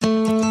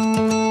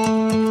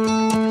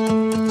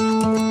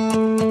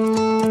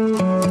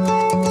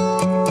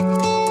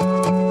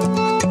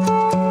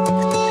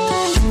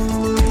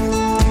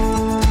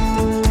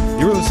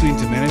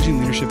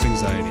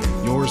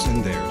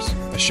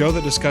show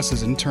that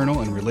discusses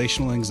internal and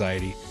relational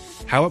anxiety,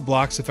 how it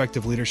blocks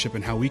effective leadership,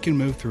 and how we can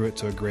move through it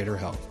to a greater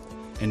health.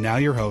 And now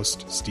your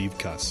host, Steve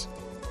Cuss.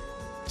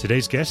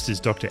 Today's guest is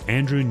Dr.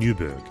 Andrew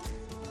Newberg.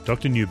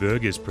 Dr.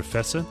 Newberg is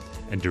Professor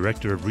and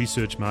Director of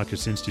Research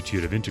Marcus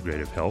Institute of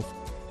Integrative Health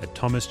at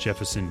Thomas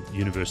Jefferson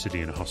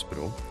University and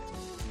Hospital.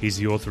 He's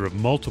the author of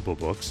multiple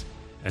books,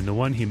 and the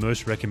one he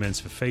most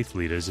recommends for faith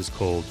leaders is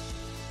called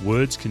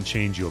Words Can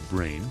Change Your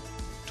Brain,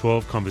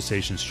 12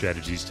 Conversation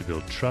Strategies to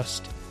Build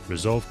Trust,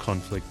 Resolve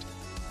Conflict,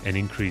 and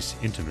Increase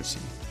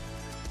Intimacy.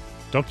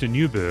 Dr.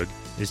 Newberg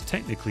is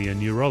technically a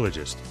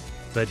neurologist,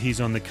 but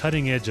he's on the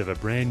cutting edge of a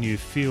brand new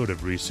field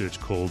of research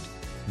called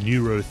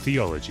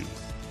neurotheology,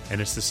 and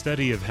it's the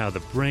study of how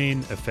the brain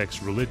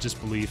affects religious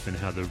belief and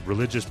how the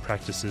religious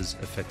practices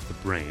affect the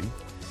brain.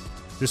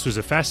 This was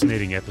a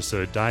fascinating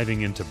episode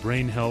diving into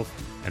brain health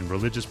and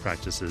religious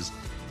practices,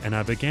 and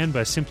I began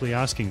by simply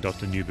asking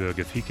Dr. Newberg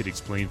if he could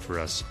explain for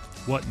us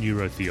what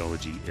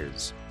neurotheology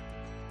is.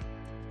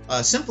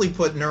 Simply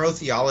put,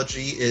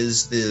 neurotheology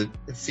is the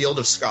field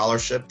of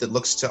scholarship that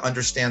looks to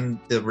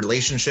understand the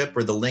relationship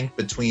or the link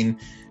between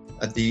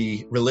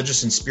the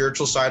religious and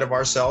spiritual side of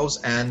ourselves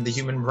and the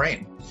human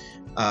brain.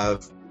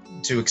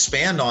 To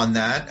expand on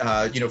that,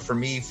 for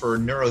me, for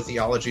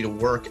neurotheology to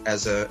work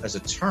as a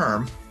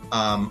term,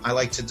 I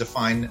like to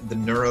define the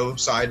neuro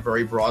side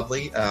very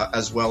broadly,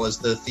 as well as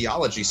the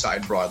theology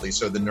side broadly.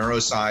 So the neuro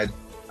side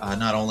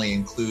not only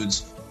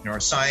includes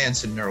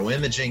neuroscience and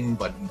neuroimaging,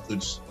 but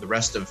includes the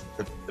rest of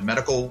the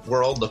medical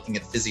world, looking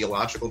at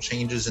physiological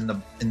changes in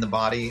the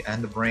body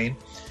and the brain.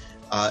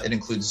 It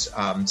includes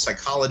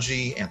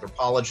psychology,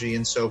 anthropology,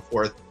 and so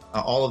forth.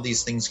 All of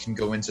these things can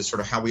go into sort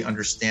of how we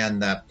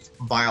understand that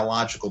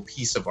biological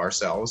piece of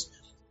ourselves.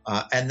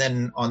 And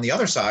then on the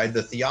other side,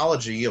 the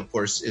theology, of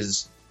course,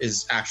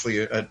 is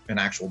actually an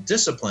actual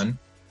discipline.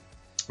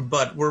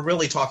 But we're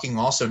really talking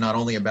also not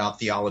only about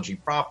theology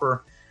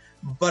proper,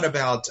 but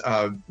about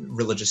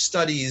religious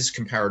studies,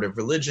 comparative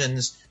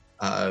religions,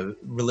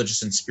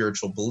 religious and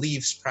spiritual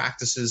beliefs,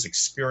 practices,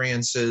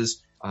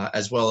 experiences,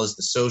 as well as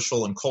the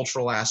social and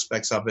cultural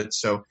aspects of it.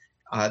 So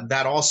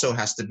that also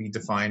has to be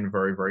defined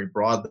very, very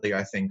broadly,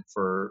 I think,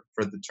 for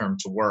the term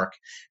to work.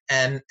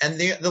 And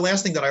the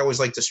last thing that I always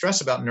like to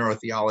stress about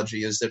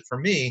neurotheology is that for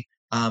me,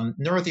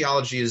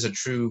 neurotheology is a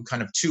true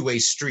kind of two-way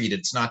street.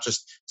 It's not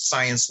just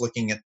science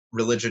looking at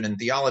religion and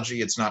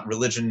theology. It's not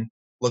religion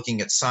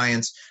looking at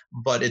science,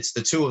 but it's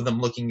the two of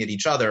them looking at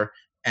each other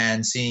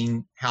and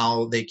seeing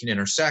how they can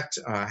intersect,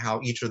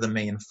 how each of them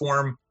may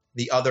inform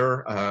the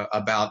other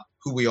about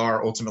who we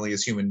are ultimately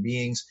as human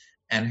beings,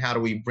 and how do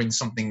we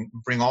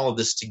bring all of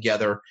this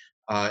together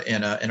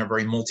in a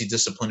very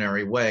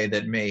multidisciplinary way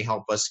that may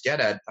help us get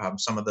at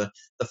some of the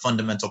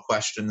fundamental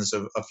questions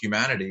of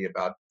humanity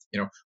about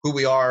who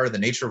we are, the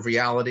nature of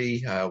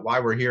reality,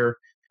 why we're here,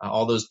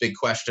 all those big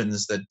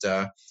questions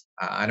that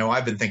I know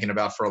I've been thinking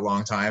about for a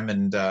long time,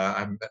 and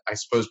I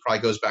suppose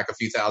probably goes back a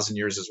few thousand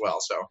years as well.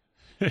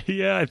 So.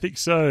 Yeah, I think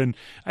so. And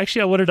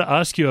actually, I wanted to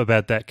ask you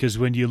about that because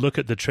when you look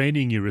at the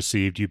training you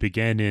received, you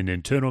began in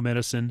internal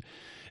medicine.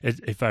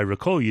 If I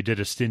recall, you did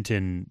a stint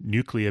in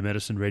nuclear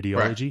medicine,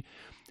 radiology, right.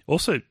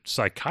 Also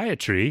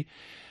psychiatry.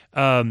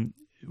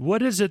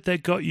 What is it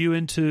that got you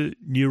into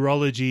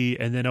neurology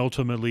and then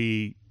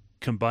ultimately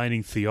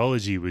combining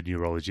theology with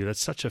neurology?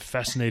 That's such a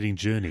fascinating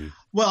journey.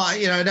 Well,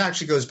 it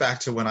actually goes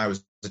back to when I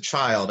was a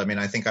child. I mean,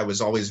 I think I was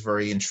always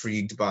very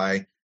intrigued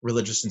by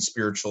religious and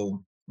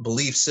spiritual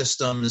belief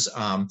systems.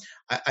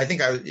 I think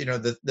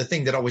the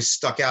thing that always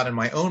stuck out in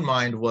my own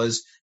mind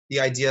was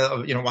the idea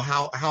of,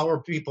 how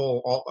are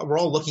people we're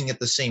all looking at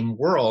the same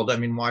world. I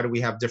mean, why do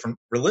we have different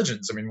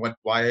religions? I mean,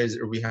 why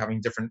are we having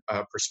different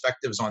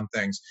perspectives on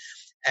things?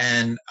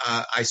 And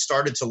I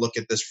started to look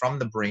at this from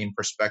the brain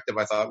perspective.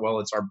 I thought, well,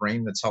 it's our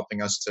brain that's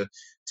helping us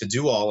to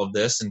do all of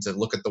this and to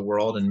look at the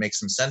world and make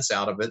some sense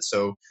out of it.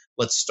 So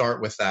let's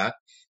start with that.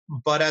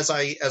 But as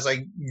I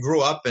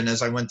grew up and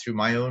as I went through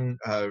my own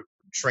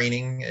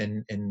training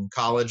in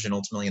college and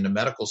ultimately into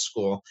medical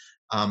school,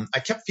 I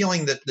kept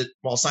feeling that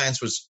while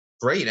science was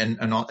great and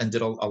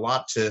did a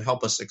lot to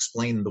help us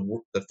explain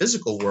the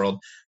physical world,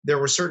 there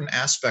were certain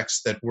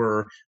aspects that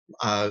were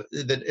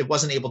that it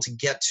wasn't able to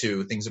get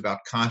to, things about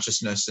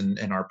consciousness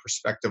and our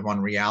perspective on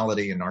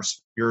reality and our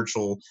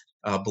spiritual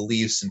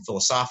beliefs and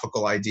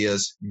philosophical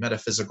ideas,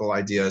 metaphysical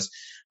ideas.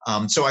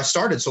 So I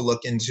started to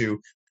look into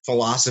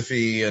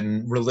philosophy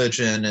and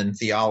religion and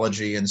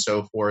theology and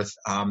so forth,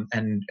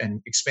 and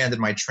expanded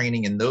my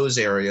training in those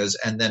areas.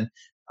 And then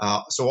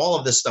so all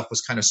of this stuff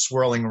was kind of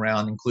swirling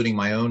around, including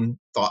my own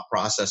thought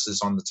processes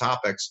on the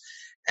topics.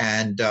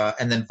 And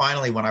then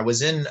finally, when I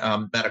was in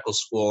medical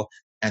school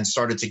and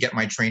started to get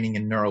my training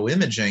in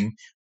neuroimaging,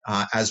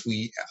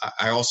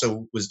 I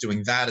also was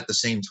doing that at the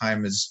same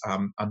time as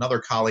another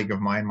colleague of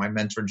mine, my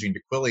mentor, Gene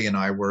DeQuilly, and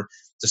I were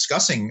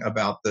discussing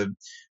about the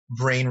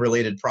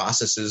brain-related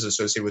processes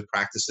associated with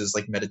practices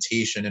like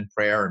meditation and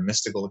prayer and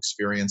mystical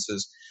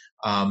experiences.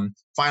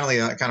 Finally,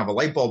 kind of a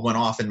light bulb went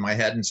off in my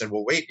head and said,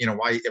 well, wait,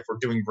 why, if we're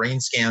doing brain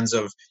scans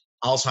of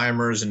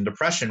Alzheimer's and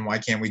depression, why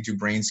can't we do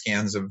brain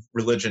scans of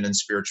religion and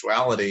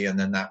spirituality? And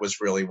then that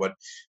was really what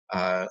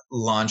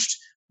launched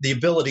the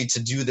ability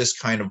to do this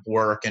kind of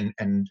work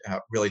and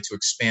really to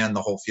expand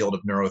the whole field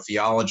of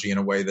neurotheology in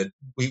a way that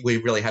we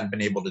really hadn't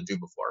been able to do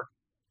before.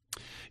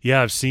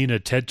 Yeah, I've seen a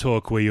TED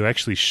Talk where you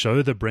actually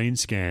show the brain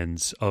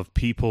scans of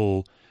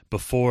people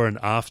before and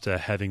after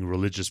having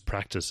religious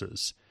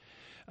practices.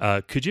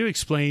 Could you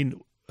explain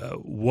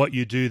what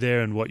you do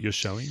there and what you're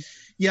showing?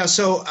 Yeah,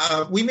 so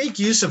we make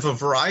use of a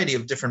variety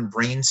of different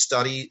brain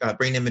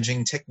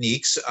imaging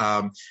techniques.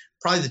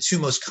 Probably the two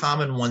most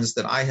common ones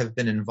that I have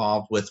been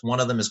involved with, one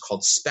of them is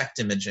called SPECT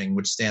imaging,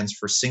 which stands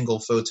for single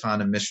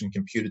photon emission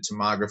computed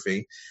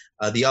tomography.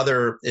 The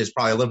other is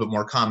probably a little bit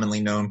more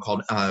commonly known,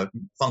 called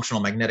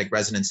functional magnetic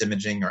resonance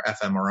imaging, or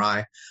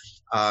fMRI.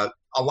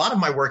 A lot of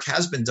my work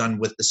has been done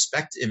with the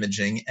SPECT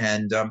imaging,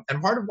 and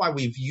part of why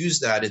we've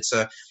used that, it's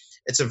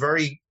a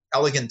very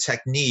elegant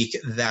technique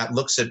that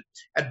looks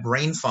at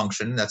brain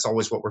function. That's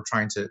always what we're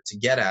trying to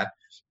get at.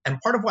 And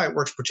part of why it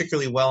works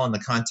particularly well in the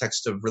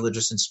context of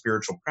religious and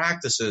spiritual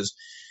practices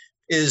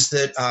is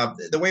that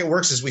the way it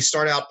works is we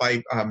start out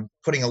by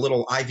putting a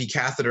little IV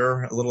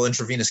catheter, a little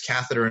intravenous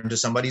catheter into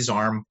somebody's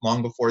arm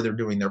long before they're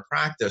doing their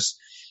practice.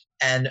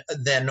 And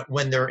then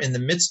when they're in the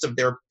midst of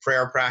their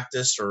prayer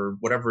practice or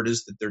whatever it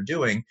is that they're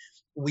doing,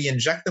 we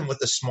inject them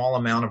with a small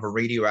amount of a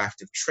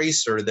radioactive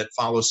tracer that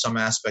follows some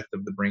aspect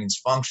of the brain's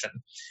function.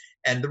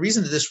 And the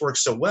reason that this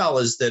works so well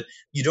is that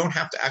you don't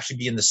have to actually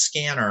be in the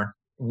scanner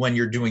when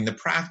you're doing the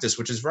practice,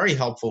 which is very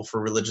helpful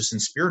for religious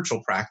and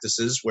spiritual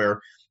practices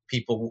where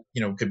people,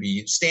 could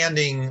be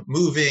standing,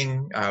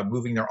 moving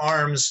their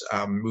arms,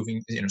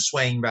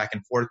 swaying back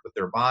and forth with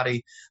their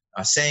body,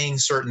 saying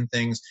certain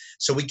things.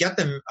 So we get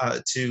them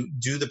to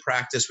do the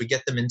practice. We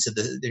get them into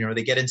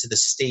they get into the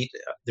state,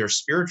 their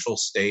spiritual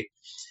state.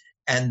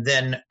 And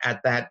then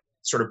at that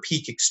sort of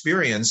peak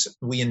experience,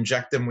 we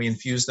inject them, we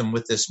infuse them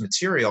with this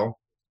material.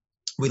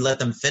 We let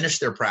them finish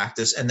their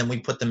practice, and then we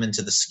put them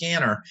into the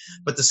scanner.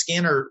 But the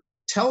scanner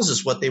tells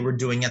us what they were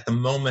doing at the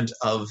moment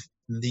of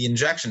the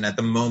injection, at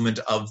the moment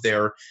of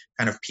their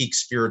kind of peak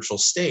spiritual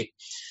state.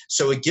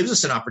 So it gives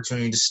us an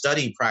opportunity to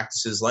study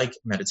practices like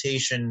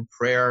meditation,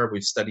 prayer.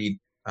 We've studied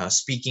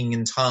speaking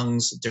in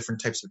tongues,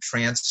 different types of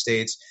trance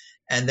states.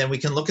 And then we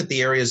can look at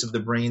the areas of the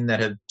brain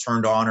that have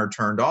turned on or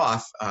turned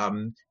off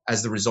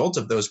as the result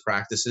of those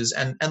practices,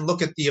 and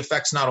look at the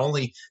effects not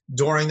only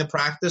during the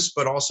practice,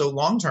 but also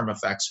long-term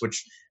effects,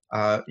 which,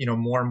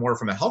 more and more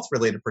from a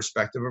health-related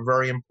perspective are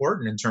very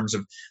important in terms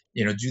of,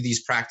 do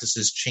these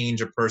practices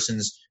change a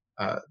person's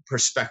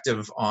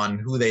perspective on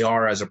who they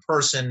are as a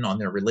person, on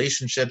their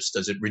relationships?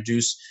 Does it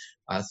reduce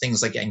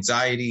things like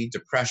anxiety,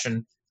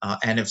 depression?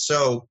 And if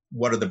so,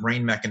 what are the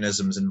brain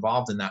mechanisms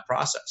involved in that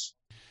process?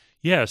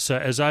 Yeah, so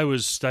as I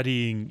was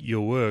studying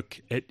your work,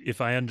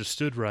 if I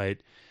understood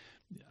right,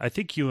 I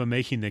think you were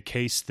making the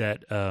case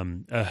that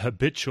a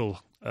habitual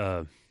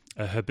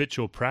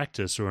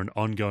practice or an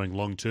ongoing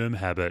long-term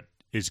habit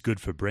is good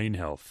for brain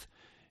health,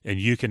 and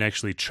you can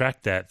actually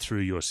track that through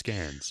your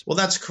scans. Well,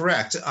 that's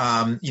correct.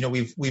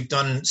 We've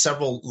done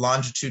several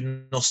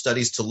longitudinal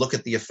studies to look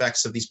at the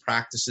effects of these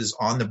practices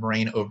on the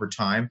brain over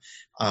time.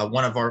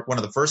 One of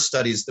the first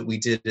studies that we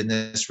did in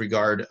this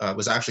regard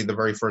was actually the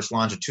very first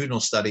longitudinal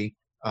study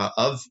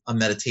of a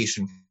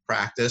meditation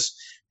practice.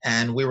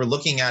 And we were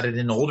looking at it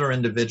in older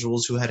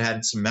individuals who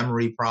had some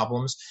memory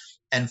problems,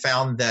 and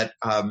found that,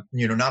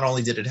 not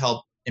only did it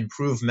help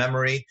improve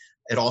memory,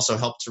 it also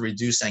helped to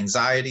reduce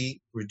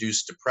anxiety,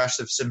 reduce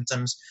depressive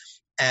symptoms,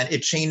 and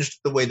it changed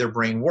the way their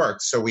brain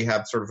worked. So we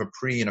have sort of a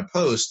pre and a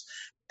post,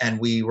 and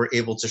we were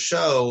able to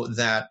show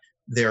that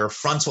their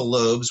frontal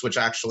lobes, which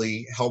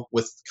actually help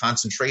with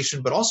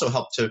concentration, but also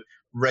help to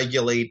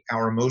regulate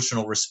our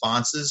emotional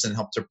responses and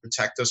help to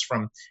protect us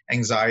from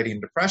anxiety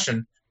and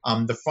depression,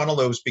 the frontal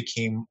lobes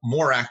became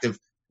more active,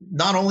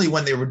 not only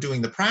when they were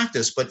doing the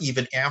practice, but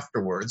even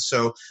afterwards.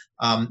 So,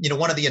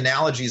 one of the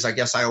analogies I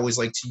guess I always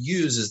like to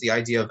use is the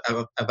idea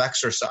of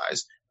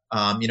exercise.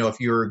 If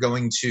you're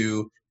going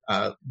to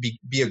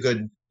be a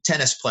good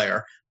tennis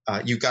player,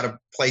 you've got to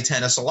play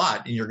tennis a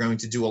lot, and you're going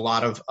to do a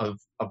lot of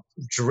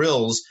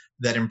drills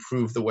that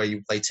improve the way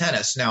you play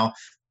tennis. Now,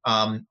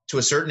 to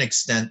a certain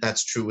extent,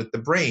 that's true with the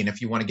brain.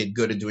 If you want to get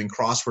good at doing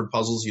crossword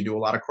puzzles, you do a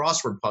lot of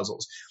crossword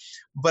puzzles.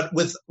 But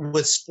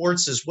with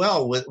sports as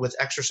well, with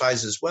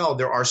exercise as well,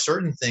 there are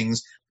certain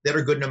things that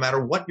are good no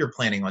matter what you're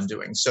planning on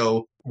doing.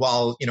 So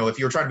while, if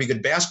you're trying to be a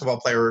good basketball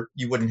player,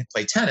 you wouldn't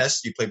play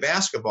tennis, you play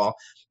basketball.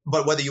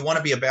 But whether you want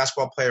to be a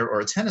basketball player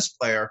or a tennis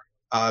player,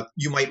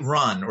 you might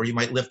run, or you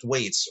might lift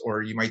weights,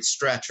 or you might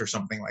stretch, or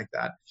something like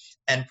that.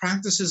 And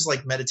practices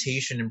like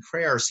meditation and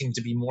prayer seem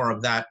to be more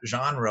of that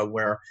genre,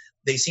 where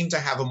they seem to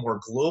have a more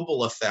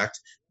global effect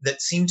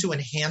that seem to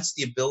enhance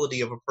the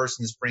ability of a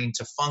person's brain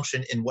to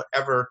function in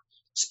whatever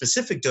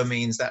specific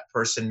domains that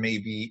person may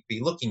be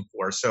looking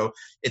for. So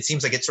it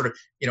seems like it sort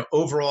of,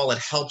 overall, it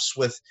helps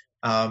with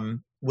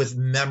with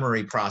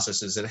memory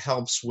processes. It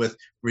helps with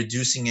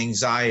reducing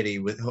anxiety,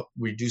 with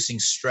reducing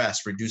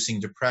stress, reducing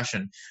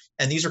depression.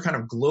 And these are kind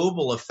of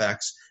global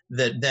effects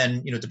that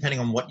then, depending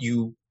on what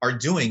you are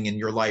doing in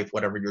your life,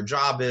 whatever your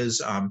job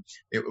is,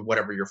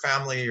 whatever your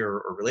family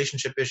or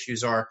relationship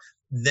issues are,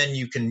 then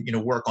you can,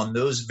 work on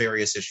those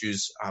various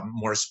issues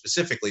more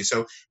specifically.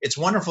 So it's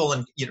wonderful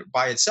and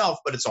by itself,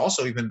 but it's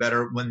also even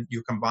better when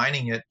you're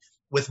combining it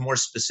with more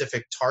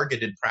specific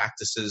targeted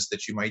practices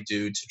that you might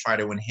do to try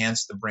to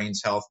enhance the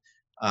brain's health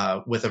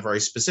with a very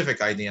specific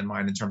idea in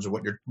mind in terms of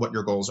what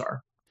your goals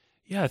are.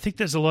 Yeah, I think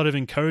there's a lot of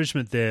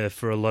encouragement there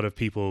for a lot of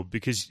people,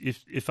 because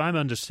if I'm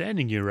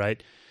understanding you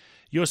right,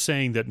 you're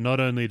saying that not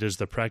only does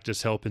the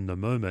practice help in the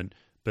moment,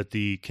 but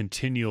the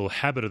continual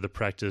habit of the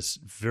practice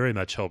very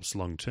much helps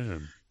long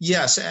term.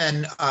 Yes,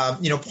 and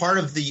part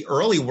of the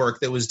early work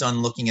that was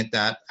done looking at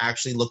that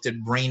actually looked at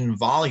brain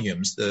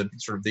volumes, the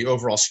sort of the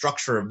overall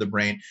structure of the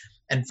brain,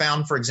 and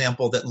found, for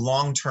example, that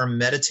long-term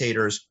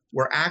meditators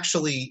were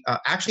actually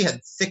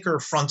had thicker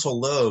frontal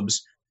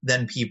lobes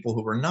than people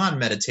who were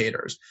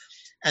non-meditators.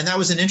 And that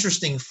was an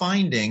interesting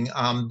finding,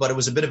 but it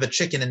was a bit of a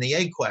chicken and the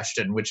egg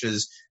question, which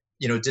is,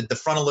 did the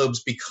frontal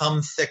lobes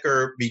become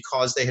thicker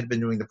because they had been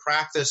doing the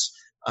practice,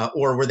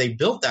 or were they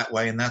built that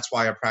way? And that's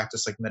why a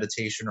practice like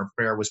meditation or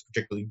prayer was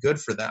particularly good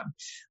for them.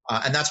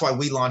 And that's why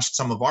we launched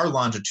some of our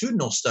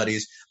longitudinal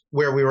studies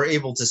where we were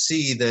able to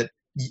see that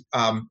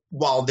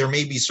while there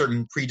may be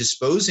certain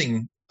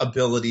predisposing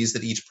abilities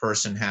that each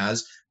person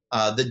has,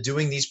 that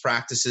doing these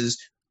practices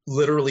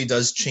literally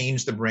does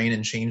change the brain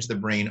and change the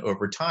brain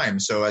over time.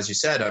 So as you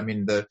said, I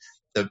mean, the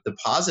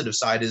positive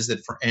side is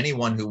that for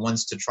anyone who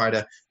wants to try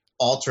to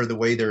alter the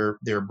way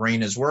their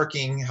brain is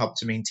working, help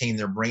to maintain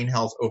their brain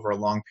health over a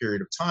long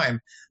period of time,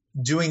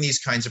 doing these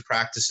kinds of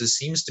practices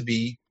seems to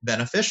be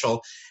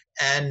beneficial.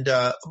 And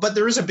but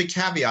there is a big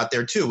caveat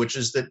there too, which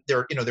is that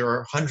there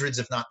are hundreds,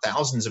 if not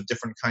thousands, of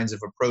different kinds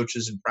of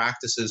approaches and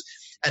practices,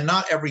 and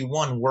not every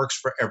one works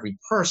for every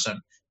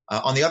person.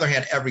 On the other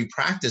hand, every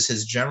practice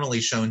has generally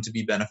shown to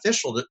be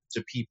beneficial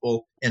to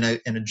people in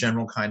a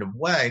general kind of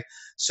way.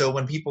 So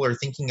when people are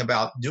thinking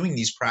about doing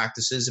these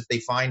practices, if they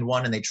find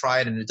one and they try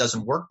it and it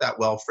doesn't work that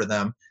well for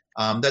them,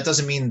 that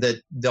doesn't mean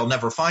that they'll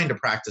never find a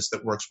practice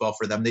that works well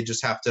for them. They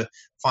just have to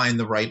find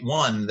the right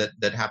one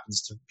that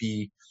happens to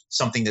be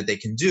something that they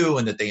can do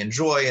and that they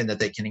enjoy and that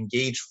they can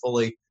engage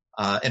fully.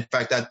 In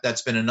fact,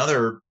 that's been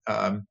another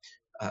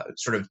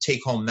sort of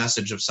take-home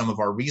message of some of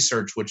our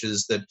research, which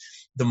is that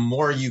the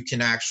more you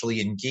can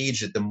actually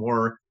engage it, the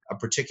more a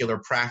particular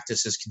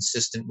practice is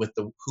consistent with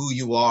who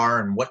you are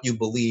and what you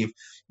believe,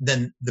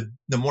 then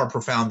the more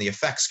profound the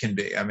effects can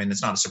be. I mean,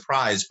 it's not a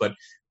surprise, but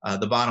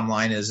the bottom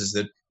line is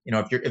that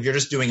if you're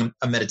just doing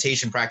a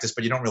meditation practice,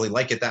 but you don't really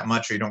like it that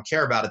much or you don't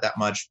care about it that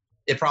much,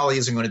 it probably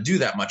isn't going to do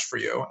that much for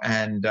you.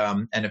 And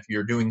if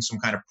you're doing some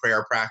kind of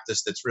prayer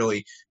practice that's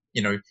really,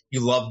 you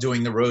love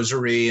doing the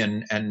rosary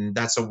and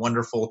that's a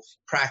wonderful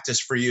practice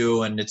for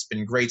you and it's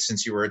been great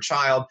since you were a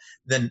child,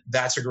 then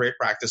that's a great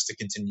practice to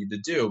continue to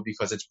do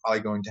because it's probably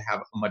going to have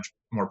a much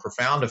more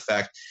profound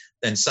effect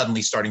than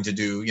suddenly starting to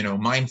do,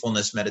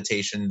 mindfulness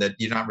meditation that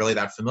you're not really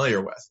that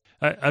familiar with.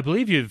 I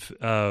believe you've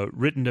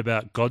written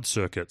about God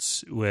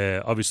circuits,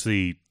 where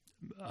obviously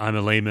I'm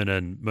a layman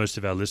and most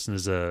of our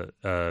listeners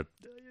are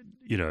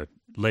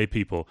lay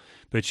people,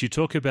 but you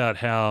talk about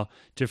how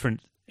different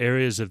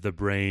areas of the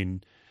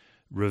brain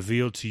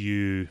reveal to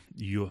you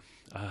your,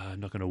 I'm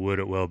not going to word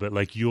it well, but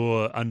like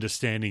your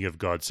understanding of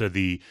God. So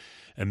the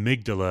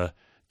amygdala,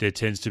 there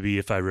tends to be,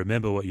 if I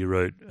remember what you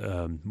wrote,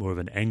 more of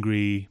an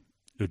angry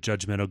or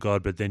judgmental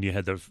God, but then you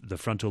had the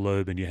frontal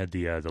lobe and you had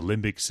the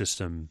limbic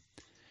system.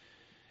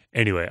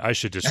 Anyway, I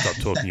should just stop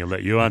talking and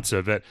let you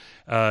answer, but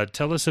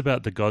tell us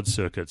about the God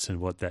circuits and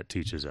what that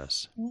teaches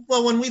us.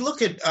 Well, when we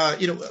look at,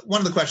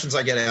 one of the questions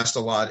I get asked a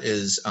lot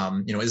is,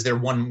 is there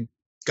one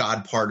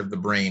God part of the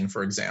brain,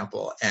 for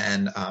example?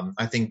 And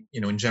I think,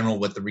 in general,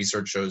 what the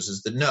research shows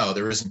is that no,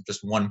 there isn't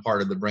just one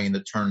part of the brain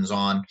that turns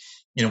on,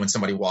 when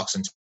somebody walks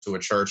into a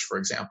church, for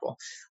example.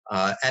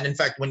 And in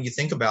fact, when you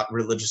think about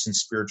religious and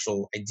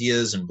spiritual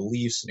ideas and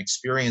beliefs and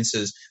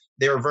experiences,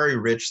 they are very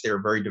rich, they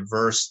are very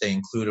diverse, they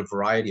include a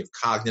variety of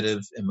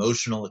cognitive,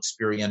 emotional,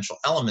 experiential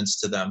elements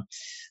to them.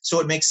 So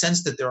it makes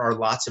sense that there are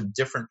lots of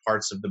different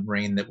parts of the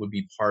brain that would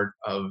be part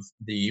of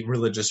the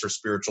religious or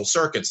spiritual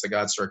circuits, the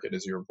God circuit,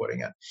 as you were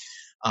putting it.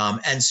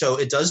 And so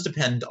it does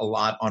depend a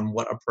lot on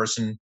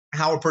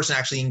how a person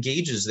actually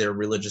engages their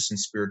religious and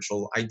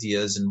spiritual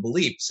ideas and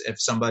beliefs.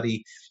 If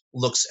somebody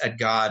looks at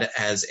God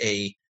as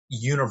a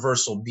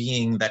universal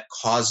being that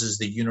causes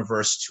the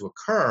universe to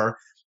occur,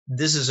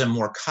 this is a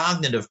more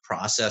cognitive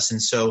process.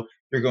 And so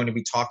you're going to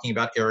be talking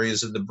about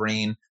areas of the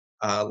brain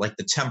like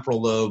the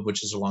temporal lobe,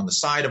 which is along the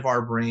side of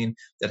our brain,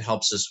 that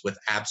helps us with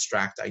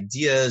abstract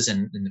ideas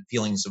and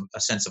feelings of a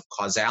sense of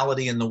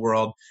causality in the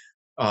world.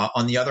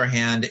 On the other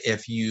hand,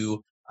 if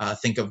you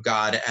think of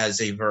God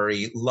as a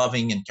very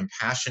loving and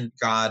compassionate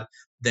God,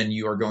 then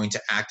you are going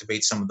to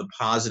activate some of the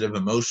positive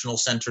emotional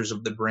centers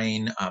of the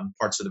brain,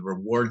 parts of the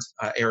reward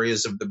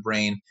areas of the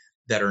brain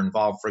that are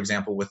involved, for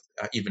example, with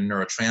even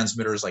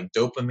neurotransmitters like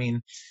dopamine.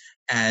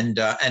 And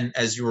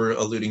as you were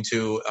alluding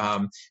to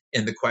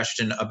in the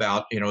question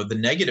about, the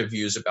negative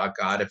views about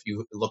God, if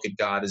you look at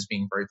God as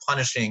being very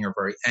punishing or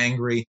very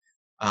angry,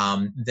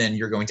 then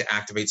you're going to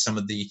activate some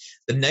of the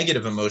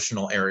negative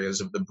emotional areas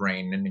of the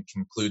brain. And it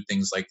can include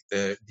things like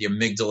the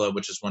amygdala,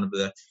 which is one of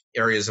the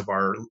areas of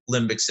our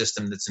limbic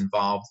system that's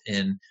involved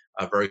in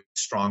very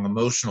strong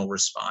emotional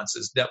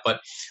responses. But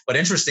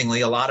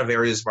interestingly, a lot of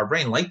areas of our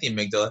brain, like the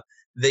amygdala,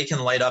 they can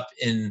light up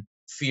in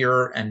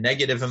fear and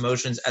negative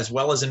emotions as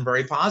well as in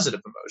very positive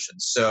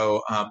emotions.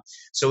 So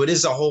it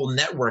is a whole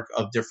network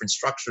of different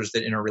structures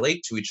that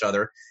interrelate to each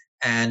other.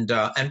 And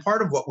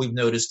part of what we've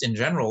noticed in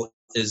general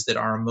is that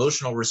our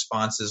emotional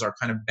responses are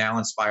kind of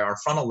balanced by our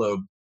frontal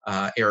lobe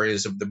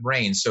areas of the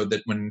brain, so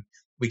that when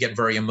we get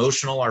very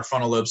emotional, our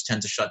frontal lobes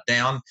tend to shut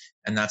down.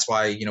 And that's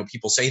why,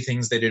 people say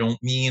things that they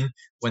don't mean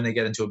when they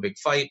get into a big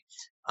fight.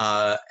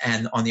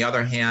 And on the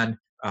other hand,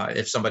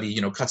 if somebody,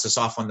 cuts us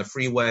off on the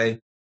freeway,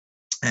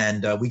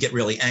 and we get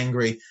really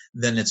angry,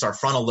 then it's our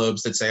frontal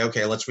lobes that say,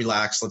 okay, let's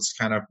relax. Let's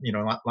kind of,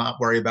 not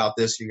worry about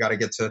this. You got to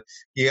get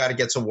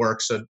to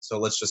work. So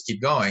let's just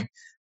keep going.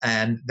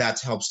 And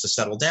that helps to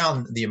settle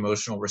down the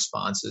emotional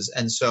responses.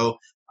 And so,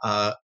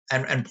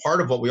 and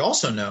part of what we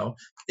also know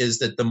is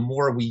that the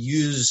more we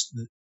use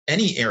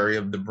any area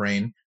of the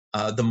brain,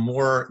 the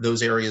more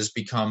those areas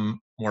become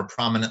more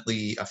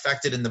prominently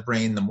affected in the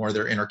brain, the more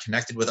they're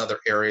interconnected with other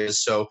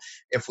areas. So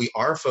if we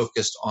are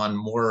focused on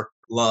more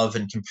love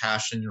and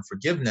compassion and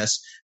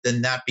forgiveness,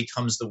 then that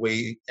becomes the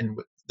way, and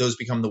those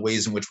become the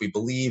ways in which we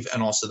believe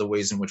and also the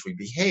ways in which we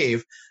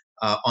behave.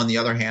 On the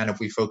other hand, if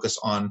we focus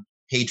on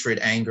hatred,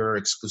 anger,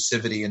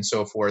 exclusivity, and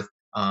so forth,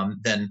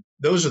 then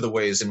those are the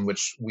ways in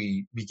which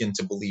we begin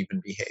to believe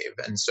and behave.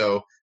 And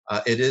so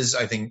it is,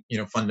 I think,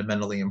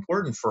 fundamentally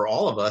important for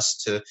all of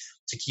us to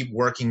keep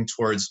working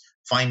towards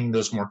finding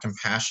those more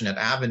compassionate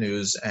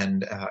avenues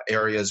and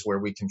areas where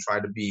we can try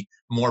to be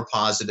more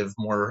positive,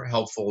 more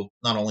helpful,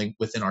 not only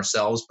within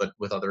ourselves, but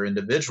with other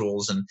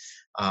individuals. And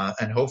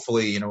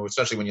hopefully,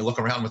 especially when you look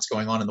around what's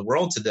going on in the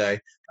world today,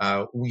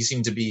 we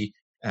seem to be,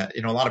 a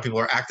lot of people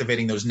are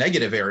activating those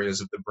negative areas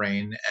of the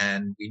brain,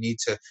 and we need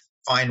to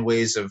find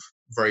ways of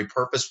very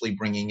purposefully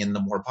bringing in the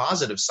more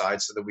positive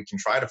side so that we can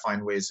try to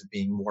find ways of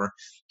being more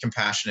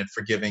compassionate,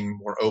 forgiving,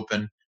 more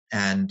open,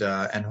 and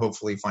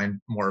hopefully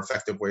find more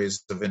effective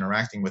ways of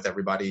interacting with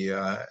everybody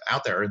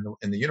out there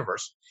in the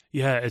universe.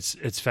 Yeah,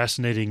 it's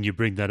fascinating you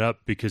bring that up,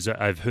 because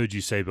I've heard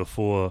you say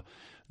before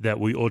that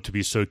we ought to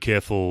be so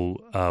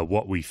careful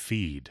what we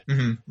feed.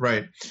 Mm-hmm,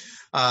 right.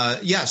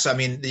 Yes. I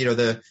mean,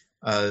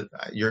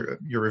 you're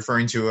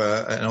referring to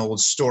an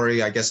old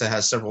story. I guess it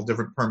has several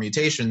different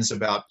permutations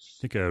about. I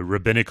think a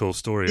rabbinical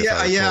story. Yeah.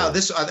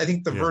 I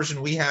think the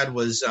version we had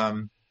was,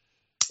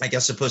 I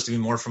guess, supposed to be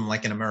more from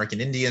like an American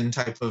Indian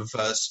type of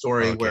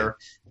story, where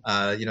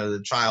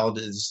the child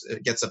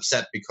gets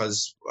upset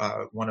because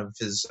one of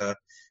his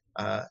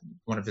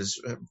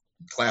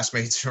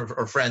classmates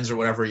or friends or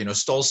whatever,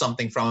 stole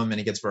something from him, and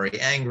he gets very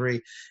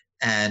angry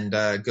and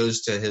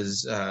goes to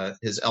his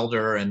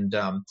elder and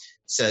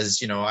says,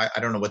 I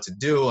don't know what to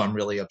do. I'm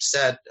really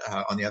upset.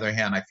 On the other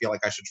hand, I feel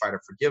like I should try to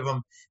forgive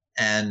him.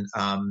 And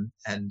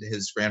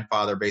his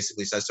grandfather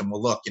basically says to him,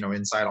 well, look,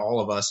 inside all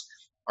of us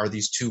are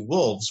these two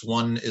wolves.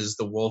 One is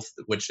the wolf,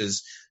 which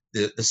is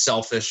the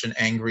selfish and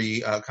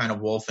angry kind of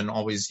wolf, and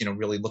always,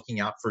 really looking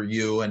out for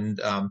you, and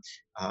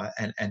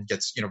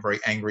gets, very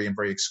angry and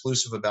very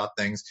exclusive about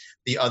things.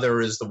 The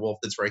other is the wolf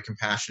that's very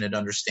compassionate,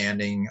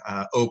 understanding,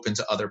 open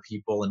to other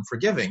people, and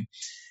forgiving.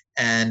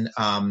 And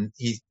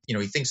he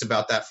thinks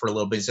about that for a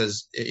little bit. He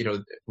says,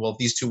 well,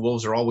 these two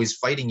wolves are always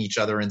fighting each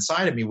other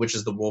inside of me. Which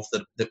is the wolf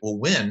that will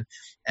win?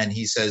 And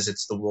he says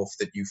it's the wolf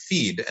that you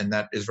feed. And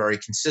that is very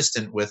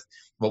consistent with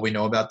what we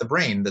know about the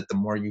brain, that the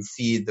more you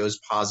feed those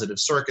positive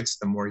circuits,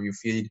 the more you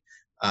feed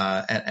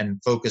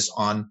and focus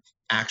on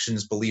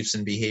actions, beliefs,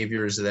 and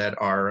behaviors that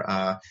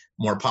are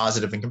more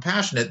positive and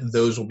compassionate,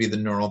 those will be the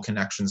neural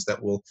connections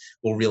that will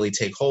really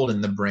take hold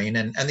in the brain.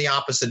 And the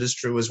opposite is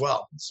true as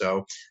well.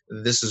 So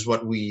this is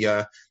what we,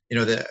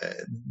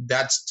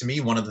 that's to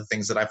me one of the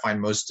things that I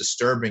find most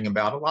disturbing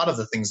about a lot of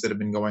the things that have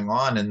been going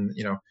on in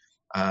the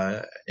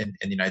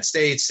United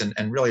States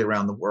and really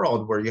around the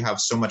world, where you have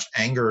so much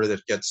anger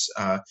that gets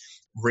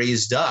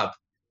raised up.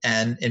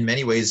 And in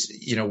many ways,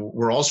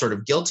 we're all sort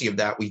of guilty of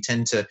that. We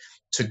tend to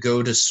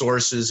go to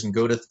sources and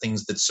go to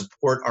things that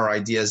support our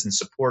ideas and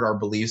support our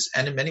beliefs,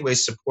 and in many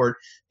ways support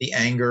the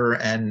anger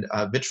and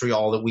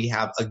vitriol that we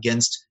have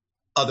against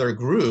other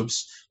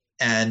groups,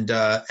 and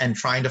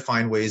trying to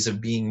find ways of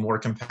being more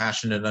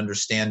compassionate and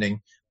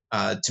understanding,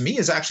 to me,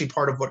 is actually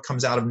part of what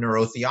comes out of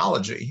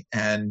neurotheology.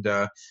 And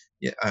one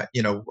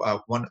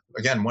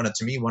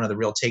of the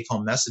real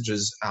take-home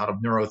messages out of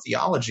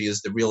neurotheology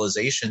is the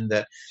realization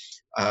that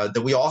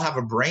we all have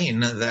a brain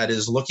that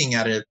is looking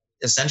at it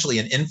essentially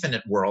an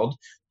infinite world.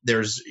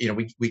 There's,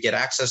 we get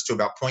access to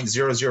about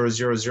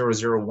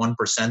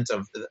 0.00001%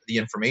 of the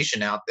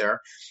information out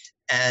there.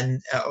 And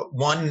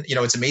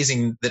it's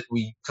amazing that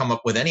we come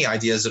up with any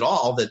ideas at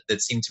all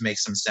that seem to make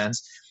some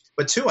sense.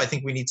 But two, I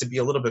think we need to be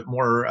a little bit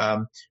more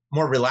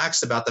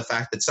relaxed about the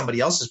fact that somebody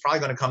else is probably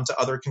going to come to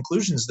other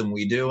conclusions than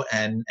we do,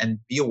 and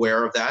be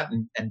aware of that,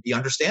 and be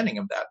understanding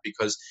of that,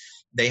 because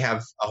they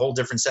have a whole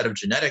different set of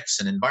genetics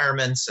and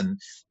environments and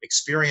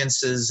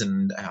experiences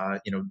and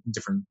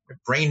different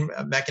brain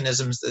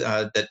mechanisms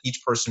that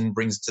each person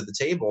brings to the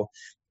table.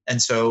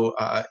 And so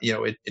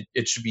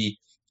it should be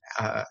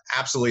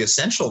absolutely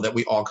essential that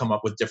we all come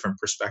up with different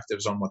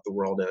perspectives on what the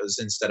world is,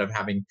 instead of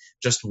having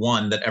just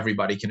one that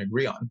everybody can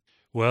agree on.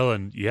 Well,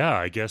 and yeah,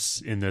 I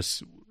guess in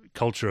this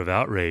culture of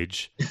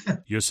outrage,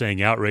 you're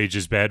saying outrage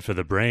is bad for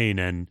the brain,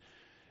 and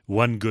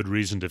one good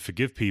reason to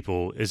forgive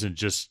people isn't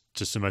just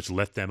to so much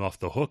let them off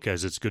the hook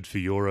as it's good for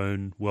your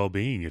own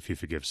well-being if you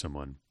forgive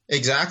someone.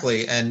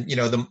 Exactly. And,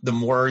 the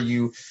more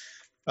you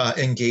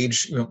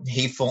engage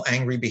hateful,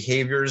 angry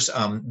behaviors,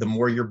 the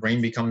more your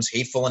brain becomes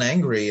hateful and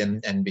angry,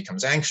 and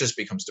becomes anxious,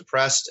 becomes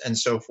depressed, and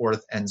so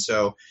forth. And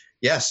so,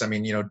 yes,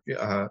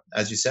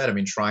 as you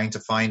said, trying to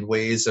find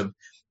ways of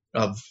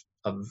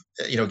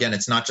again,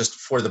 it's not just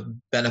for the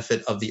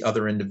benefit of the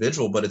other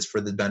individual, but it's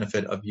for the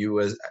benefit of you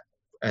as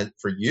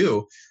for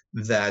you,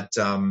 that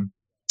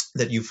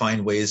you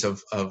find ways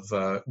of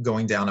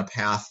going down a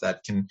path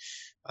that can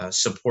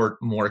support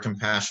more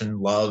compassion,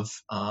 love,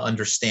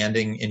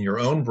 understanding in your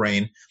own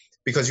brain,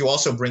 because you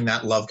also bring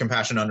that love,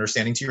 compassion,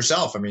 understanding to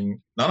yourself. None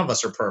of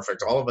us are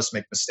perfect. All of us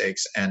make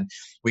mistakes, and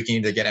we can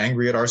either get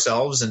angry at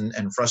ourselves and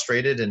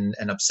frustrated and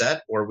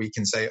upset, or we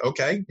can say,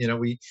 okay,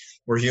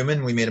 we're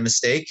human. We made a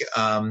mistake,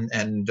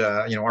 and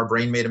our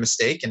brain made a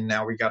mistake, and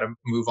now we got to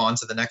move on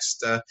to the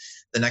next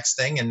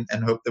thing,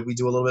 and hope that we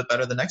do a little bit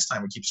better the next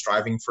time. We keep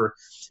striving for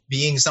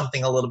being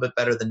something a little bit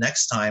better the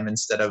next time,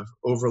 instead of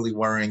overly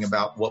worrying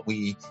about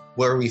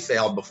where we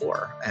failed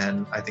before.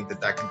 And I think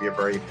that can be a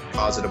very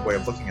positive way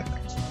of looking at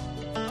things.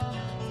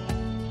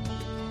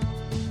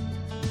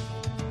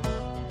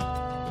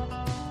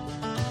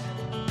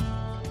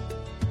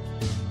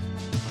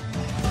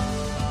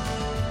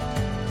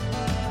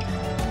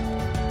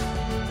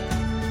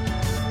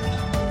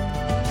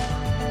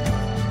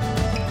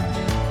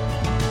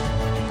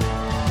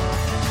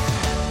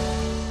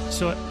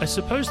 So I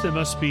suppose there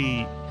must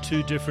be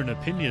two different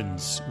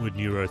opinions with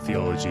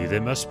neurotheology. There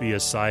must be a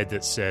side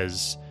that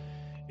says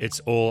it's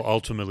all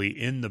ultimately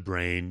in the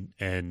brain,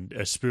 and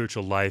a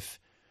spiritual life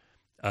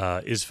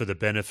is for the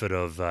benefit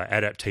of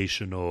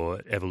adaptation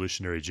or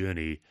evolutionary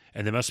journey.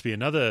 And there must be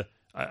another,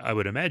 I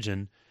would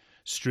imagine,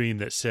 stream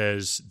that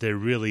says there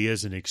really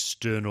is an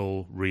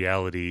external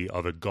reality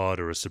of a God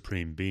or a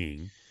supreme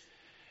being.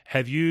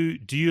 Do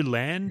you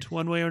land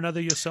one way or another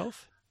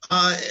yourself?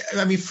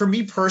 For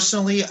me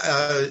personally,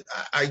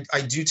 I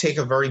do take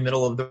a very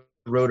middle of the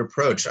road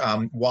approach.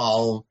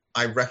 While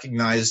I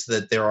recognize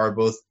that there are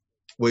both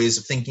ways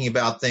of thinking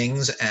about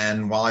things,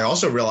 and while I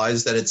also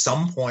realize that at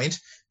some point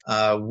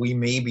we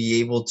may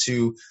be able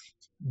to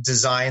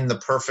design the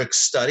perfect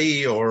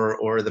study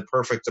or the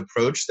perfect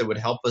approach that would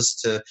help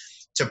us to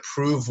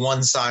prove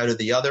one side or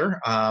the other.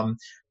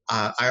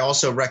 I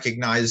also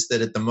recognize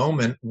that at the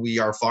moment we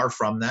are far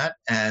from that,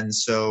 and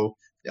so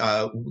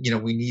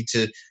we need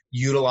to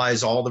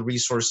utilize all the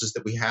resources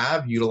that we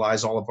have,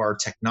 utilize all of our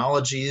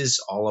technologies,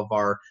 all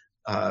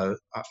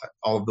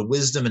of the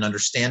wisdom and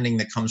understanding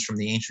that comes from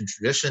the ancient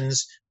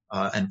traditions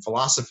and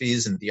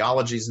philosophies and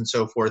theologies and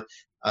so forth,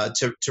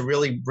 to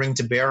really bring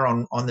to bear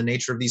on the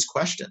nature of these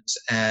questions.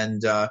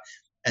 And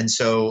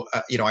so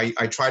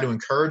I try to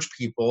encourage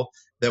people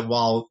that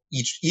while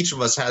each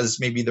of us has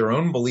maybe their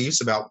own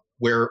beliefs about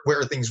where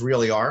things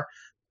really are,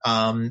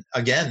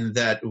 again,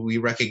 that we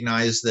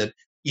recognize that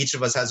each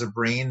of us has a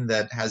brain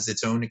that has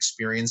its own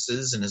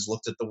experiences and has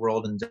looked at the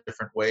world in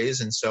different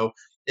ways. And so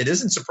it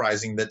isn't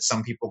surprising that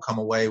some people come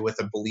away with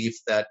a belief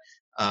that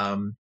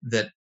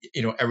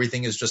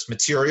everything is just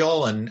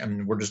material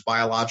and we're just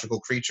biological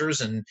creatures,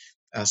 and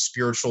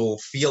spiritual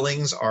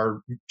feelings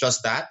are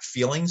just that,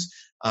 feelings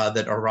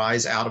that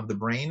arise out of the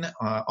brain.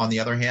 On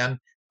the other hand,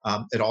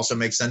 it also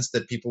makes sense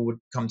that people would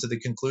come to the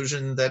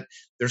conclusion that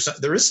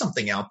there is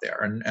something out there.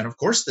 And of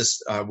course,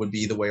 this would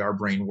be the way our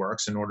brain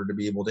works in order to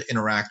be able to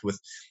interact with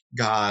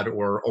God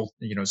or,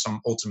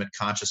 some ultimate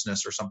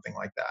consciousness or something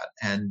like that.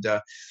 And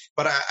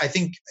but I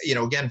think,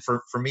 again,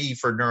 for me,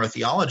 for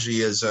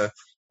neurotheology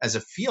as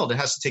a field, it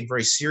has to take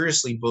very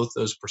seriously both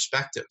those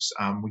perspectives.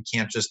 We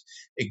can't just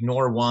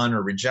ignore one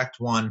or reject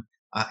one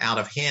out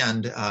of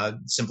hand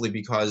simply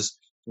because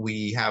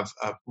we have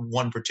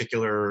one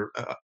particular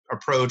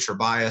approach or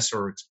bias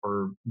or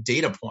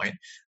data point.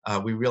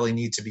 We really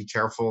need to be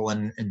careful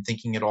in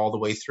thinking it all the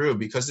way through,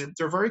 because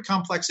they're very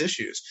complex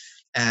issues.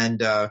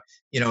 And, I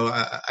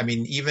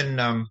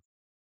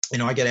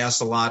get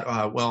asked a lot,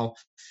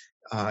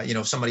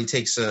 if somebody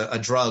takes a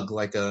drug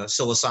like a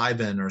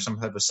psilocybin or some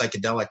type of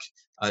psychedelic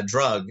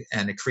drug,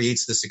 and it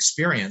creates this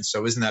experience,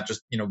 so isn't that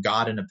just,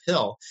 God in a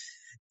pill?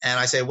 And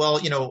I say,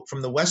 well,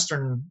 from the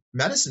Western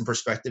medicine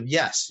perspective,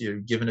 yes, you're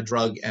given a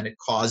drug and it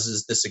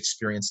causes this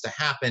experience to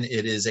happen.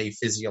 It is a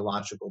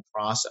physiological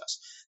process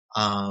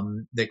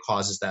that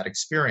causes that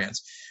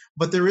experience.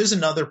 But there is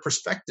another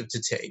perspective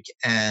to take.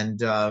 And,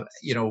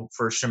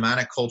 for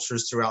shamanic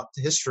cultures throughout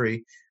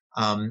history,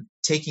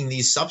 taking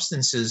these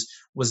substances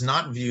was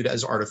not viewed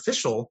as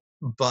artificial,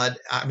 but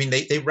I mean,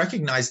 they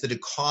recognized that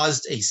it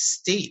caused a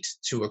state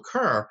to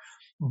occur,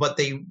 but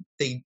they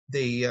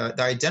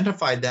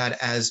identified that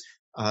as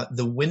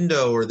the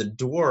window or the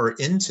door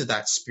into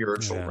that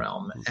spiritual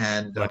realm.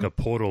 And like a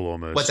portal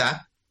almost. What's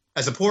that?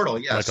 As a portal,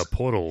 yes. Like a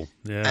portal,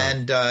 yeah.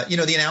 And,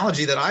 the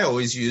analogy that I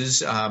always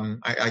use,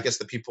 I guess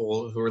the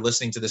people who are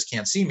listening to this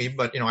can't see me,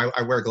 but,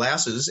 I wear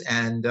glasses.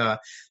 And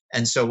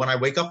so when I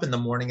wake up in the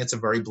morning, it's a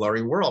very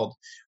blurry world.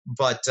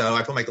 But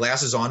I put my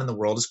glasses on and the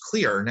world is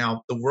clear.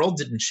 Now, the world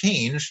didn't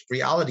change.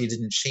 Reality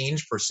didn't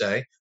change per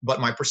se, but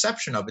my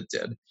perception of it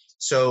did.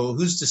 So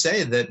who's to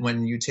say that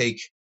when you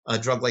take a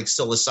drug like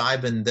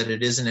psilocybin that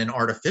it isn't an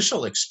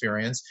artificial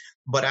experience,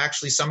 but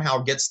actually somehow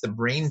gets the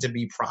brain to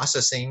be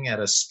processing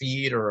at a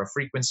speed or a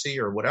frequency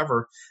or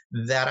whatever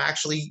that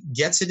actually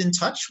gets it in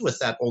touch with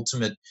that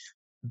ultimate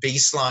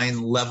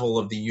baseline level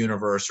of the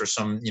universe, or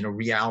some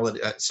reality,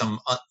 some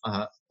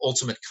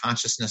ultimate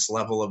consciousness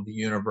level of the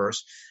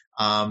universe.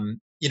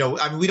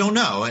 We don't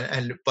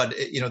know, but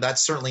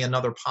that's certainly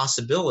another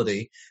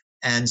possibility.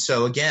 And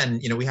so again,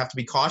 we have to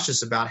be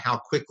cautious about how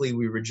quickly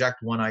we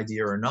reject one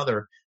idea or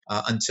another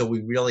until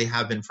we really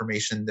have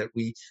information that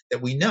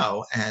we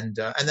know, and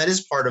that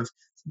is part of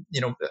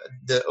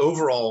the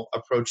overall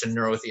approach in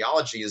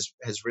neurotheology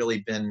has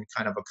really been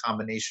kind of a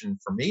combination,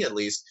 for me at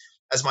least,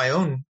 as my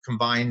own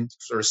combined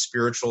sort of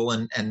spiritual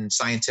and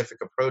scientific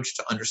approach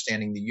to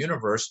understanding the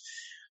universe.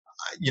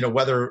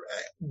 Whether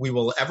we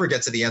will ever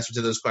get to the answer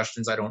to those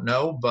questions, I don't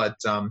know. But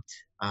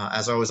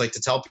as I always like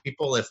to tell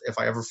people, if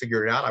I ever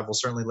figure it out, I will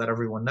certainly let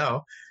everyone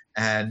know.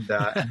 And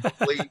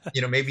hopefully,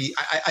 maybe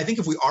I think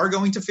if we are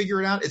going to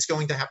figure it out, it's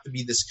going to have to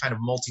be this kind of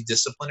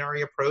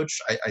multidisciplinary approach.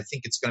 I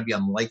think it's going to be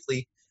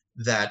unlikely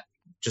that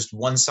just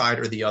one side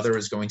or the other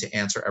is going to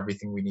answer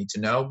everything we need to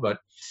know. But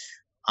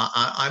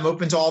I'm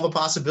open to all the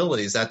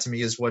possibilities. That to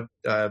me is what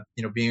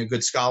being a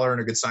good scholar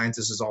and a good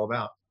scientist is all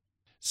about.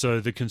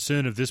 So the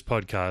concern of this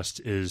podcast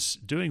is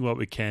doing what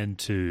we can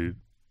to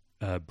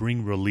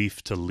bring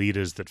relief to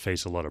leaders that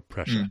face a lot of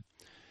pressure.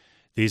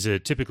 These are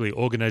typically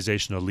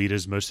organizational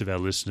leaders. Most of our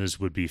listeners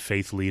would be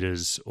faith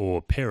leaders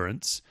or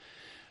parents.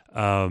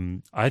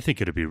 I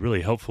think it'd be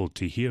really helpful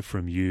to hear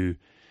from you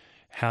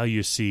how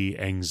you see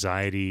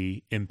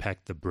anxiety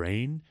impact the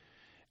brain,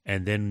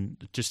 and then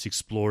just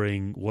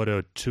exploring what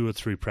are 2 or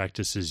 3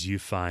 practices you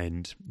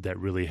find that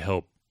really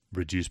help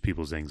reduce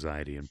people's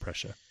anxiety and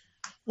pressure.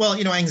 Well,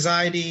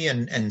 anxiety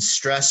and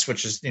stress,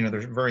 which is,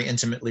 they're very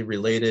intimately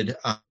related.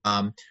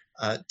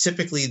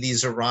 Typically,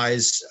 these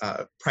arise,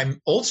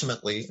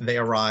 ultimately, they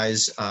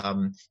arise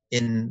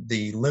in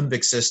the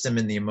limbic system,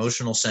 in the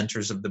emotional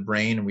centers of the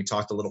brain. And we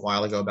talked a little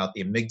while ago about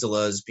the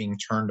amygdalas being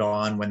turned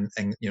on when,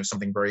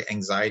 something very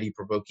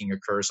anxiety-provoking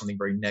occurs, something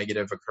very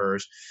negative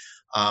occurs.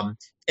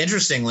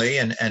 Interestingly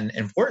and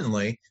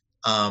importantly,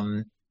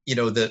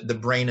 the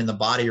brain and the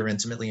body are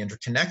intimately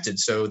interconnected.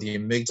 So the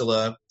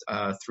amygdala,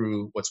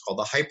 through what's called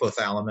the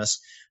hypothalamus,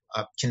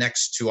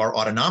 connects to our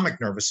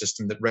autonomic nervous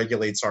system that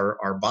regulates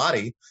our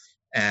body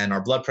and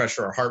our blood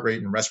pressure, our heart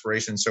rate and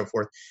respiration and so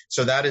forth.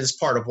 So that is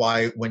part of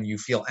why when you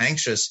feel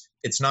anxious,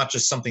 it's not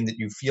just something that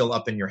you feel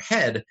up in your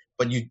head,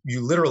 but you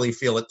literally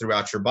feel it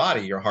throughout your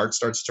body. Your heart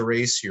starts to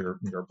race, your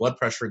blood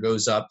pressure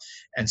goes up.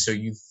 And so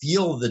you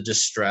feel the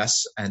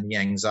distress and the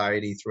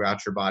anxiety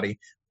throughout your body,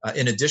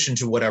 in addition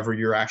to whatever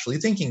you're actually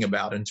thinking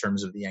about in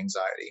terms of the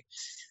anxiety.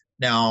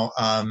 Now,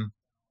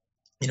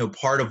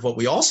 part of what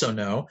we also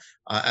know,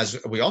 as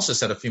we also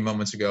said a few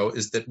moments ago,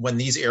 is that when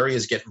these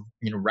areas get,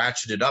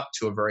 ratcheted up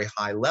to a very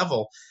high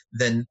level,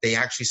 then they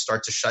actually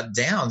start to shut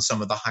down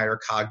some of the higher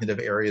cognitive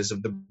areas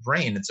of the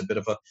brain. It's a bit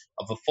of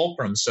a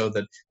fulcrum, so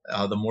that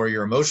the more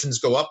your emotions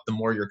go up, the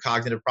more your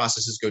cognitive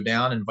processes go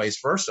down, and vice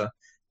versa.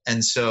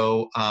 And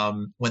so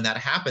when that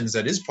happens,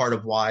 that is part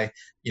of why,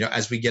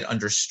 as we get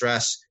under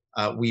stress,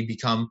 we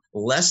become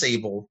less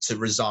able to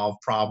resolve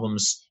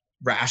problems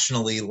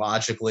rationally,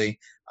 logically.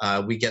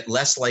 We get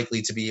less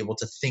likely to be able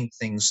to think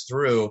things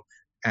through.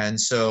 And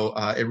so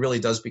it really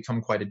does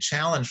become quite a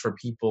challenge for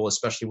people,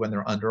 especially when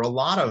they're under a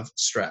lot of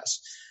stress.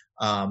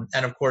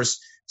 And of course,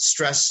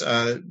 stress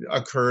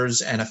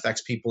occurs and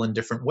affects people in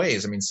different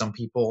ways. I mean, some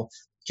people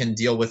can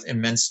deal with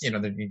immense,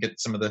 you get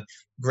some of the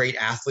great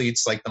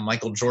athletes like the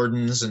Michael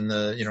Jordans and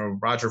the,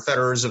 Roger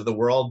Federers of the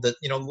world that,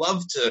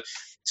 love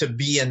to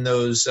be in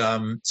those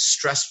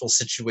stressful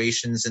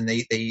situations, and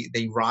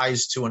they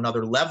rise to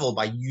another level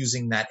by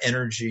using that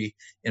energy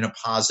in a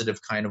positive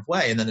kind of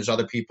way. And then there's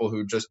other people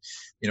who just,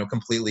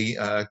 completely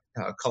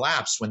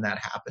collapse when that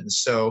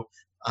happens. So,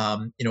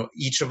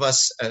 each of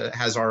us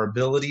has our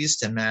abilities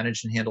to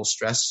manage and handle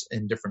stress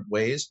in different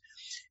ways.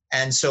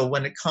 And so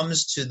when it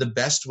comes to the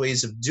best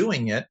ways of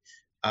doing it,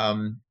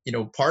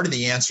 Part of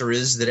the answer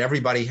is that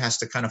everybody has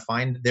to kind of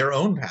find their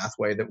own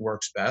pathway that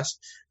works best.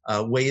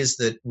 Ways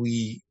that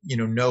we,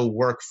 know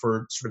work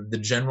for sort of the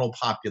general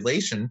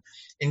population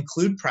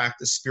include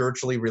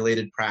spiritually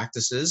related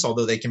practices,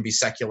 although they can be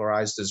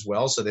secularized as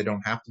well, so they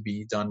don't have to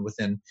be done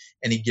within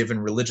any given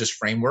religious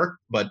framework.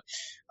 But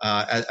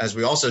as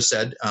we also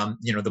said,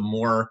 the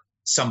more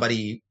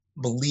somebody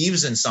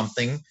believes in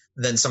something,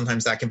 then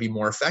sometimes that can be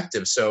more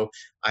effective. So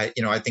I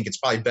think it's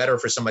probably better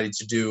for somebody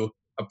to do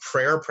a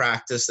prayer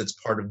practice that's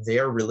part of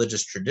their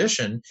religious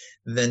tradition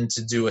than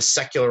to do a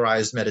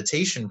secularized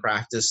meditation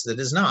practice that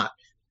is not.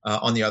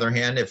 On the other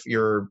hand, if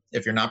you're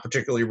not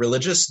particularly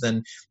religious,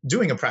 then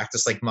doing a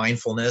practice like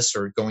mindfulness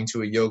or going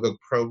to a yoga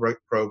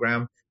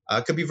program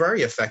could be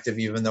very effective,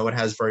 even though it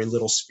has very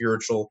little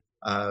spiritual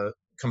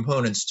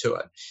components to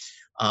it.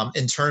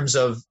 In terms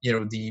of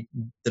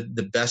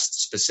the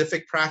best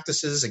specific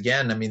practices,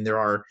 again, I mean, there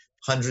are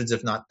hundreds,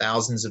 if not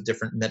thousands, of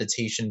different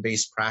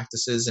meditation-based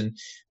practices. And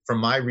from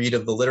my read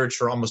of the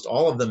literature, almost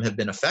all of them have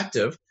been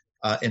effective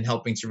in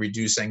helping to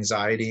reduce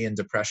anxiety and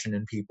depression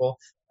in people.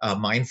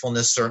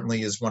 Mindfulness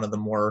certainly is one of the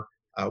more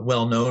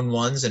well-known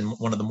ones and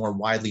one of the more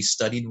widely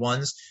studied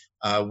ones.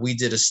 We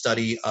did a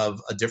study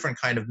of a different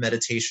kind of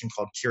meditation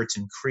called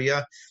Kirtan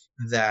Kriya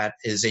that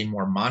is a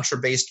more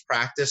mantra-based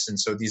practice. And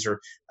so these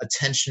are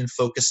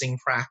attention-focusing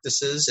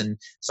practices. And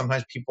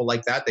sometimes people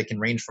like that. They can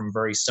range from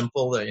very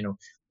simple,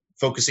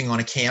 focusing on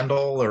a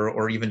candle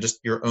or even just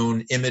your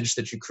own image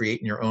that you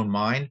create in your own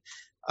mind.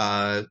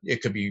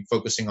 It could be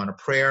focusing on a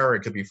prayer.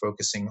 It could be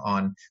focusing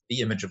on the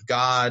image of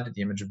God,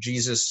 the image of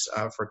Jesus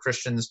for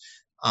Christians.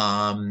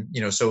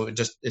 So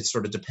it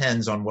sort of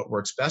depends on what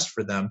works best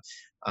for them.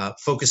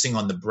 Focusing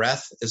on the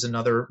breath is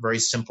another very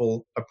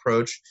simple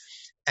approach.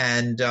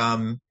 And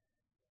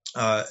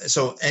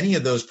so any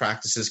of those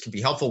practices can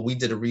be helpful. We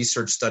did a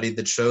research study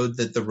that showed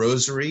that the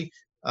rosary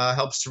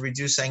helps to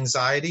reduce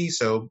anxiety.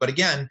 So, but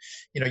again,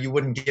 you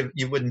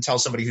wouldn't tell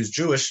somebody who's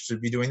Jewish to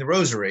be doing the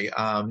rosary.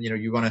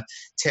 You want to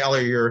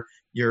tailor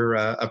your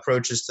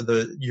approaches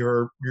to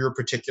your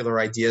particular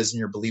ideas and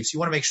your beliefs. You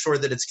want to make sure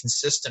that it's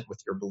consistent with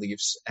your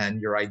beliefs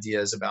and your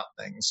ideas about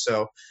things.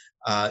 So,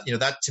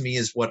 that to me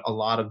is what a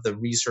lot of the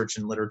research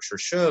and literature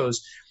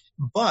shows.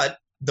 But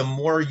the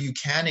more you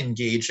can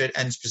engage it,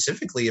 and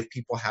specifically if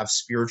people have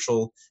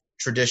spiritual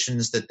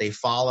traditions that they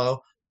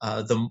follow,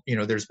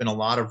 there's been a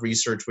lot of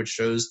research which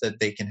shows that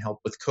they can help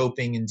with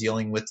coping and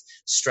dealing with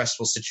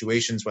stressful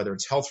situations, whether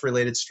it's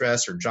health-related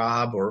stress or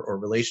job or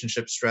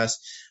relationship stress.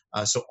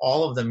 So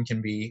all of them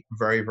can be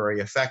very, very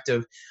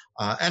effective.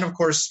 And of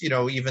course,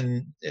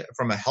 even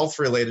from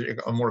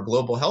a more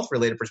global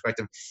health-related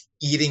perspective,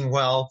 eating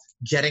well,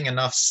 getting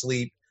enough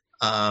sleep,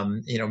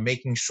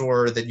 making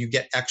sure that you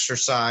get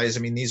exercise. I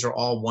mean, these are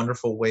all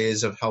wonderful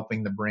ways of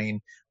helping the brain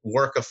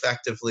work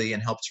effectively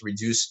and help to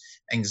reduce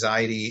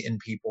anxiety in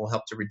people,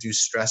 help to reduce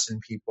stress in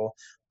people.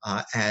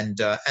 And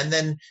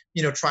then,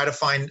 try to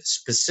find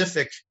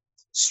specific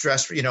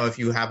stress. If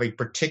you have a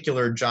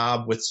particular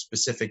job with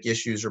specific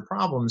issues or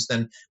problems,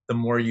 then the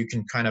more you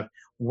can kind of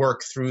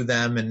work through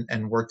them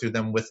and work through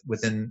them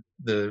within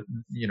the,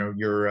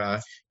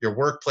 your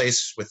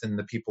workplace, within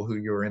the people who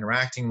you're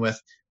interacting with,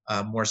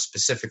 more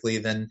specifically,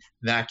 then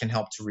that can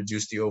help to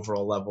reduce the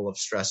overall level of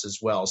stress as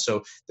well.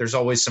 So there's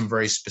always some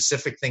very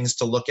specific things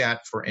to look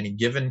at for any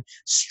given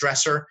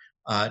stressor,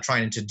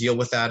 trying to deal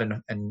with that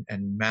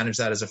and manage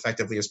that as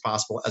effectively as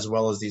possible, as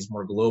well as these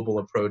more global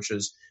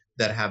approaches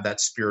that have that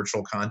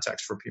spiritual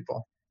context for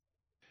people.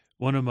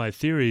 One of my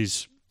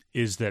theories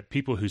is that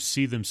people who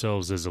see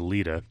themselves as a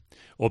leader,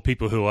 or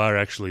people who are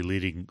actually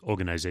leading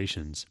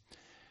organizations,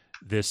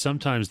 they're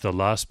sometimes the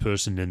last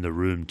person in the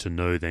room to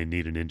know they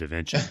need an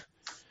intervention.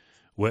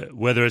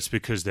 Whether it's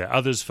because they're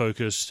others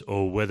focused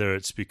or whether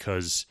it's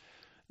because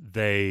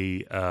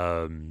they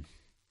are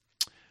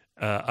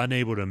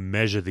unable to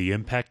measure the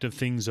impact of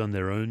things on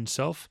their own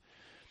self.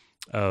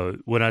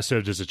 When I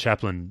served as a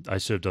chaplain, I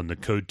served on the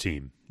code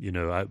team.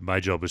 My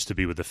job was to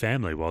be with the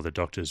family while the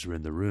doctors were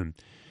in the room.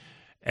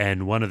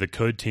 And one of the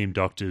code team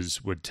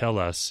doctors would tell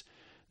us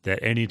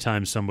that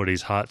anytime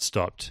somebody's heart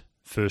stopped,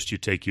 first you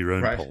take your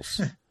own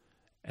pulse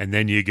and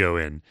then you go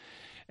in.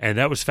 And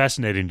that was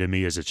fascinating to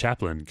me as a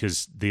chaplain,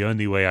 because the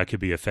only way I could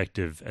be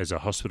effective as a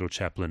hospital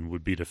chaplain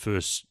would be to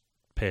first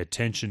pay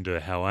attention to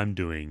how I'm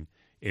doing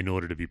in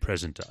order to be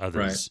present to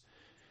others.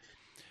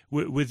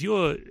 Right. With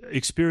your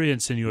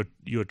experience and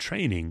your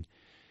training,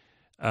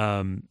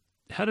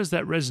 how does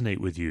that resonate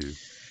with you?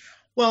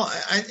 Well,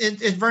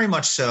 it very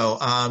much so.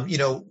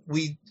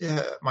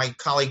 My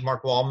colleague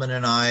Mark Waldman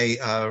and I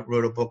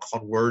wrote a book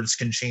called Words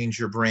Can Change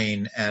Your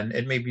Brain, and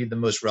it may be the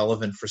most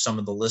relevant for some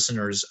of the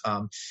listeners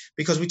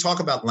because we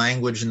talk about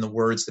language and the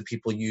words that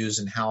people use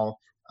and how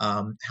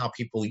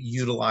people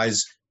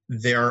utilize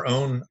their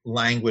own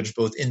language,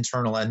 both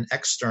internal and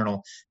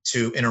external,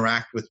 to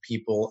interact with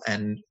people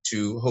and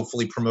to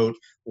hopefully promote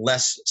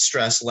less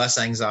stress, less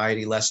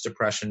anxiety, less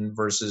depression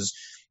versus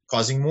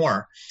causing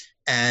more.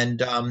 And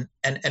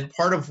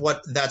part of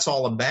what that's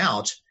all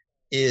about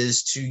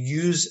is to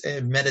use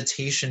a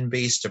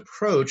meditation-based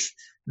approach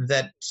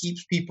that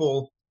keeps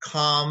people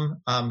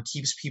calm,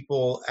 keeps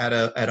people at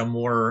a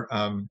more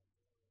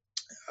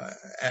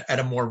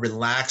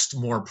relaxed,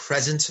 more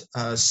present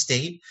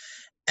state.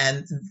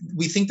 And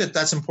we think that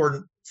that's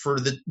important for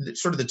the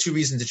sort of the two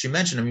reasons that you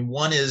mentioned. I mean,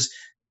 one is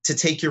to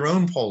take your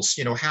own pulse.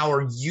 How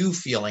are you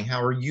feeling?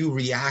 How are you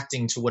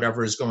reacting to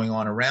whatever is going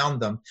on around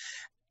them?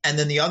 And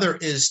then the other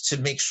is to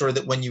make sure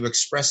that when you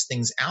express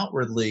things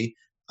outwardly,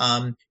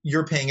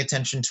 you're paying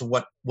attention to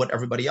what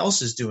everybody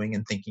else is doing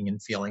and thinking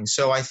and feeling.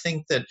 So I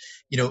think that,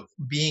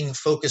 being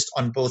focused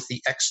on both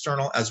the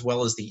external as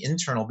well as the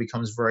internal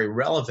becomes very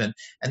relevant.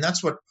 And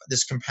that's what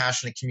this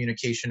compassionate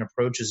communication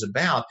approach is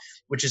about,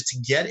 which is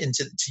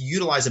to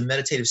utilize a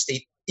meditative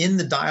state in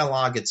the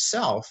dialogue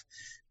itself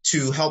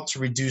to help to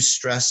reduce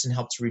stress and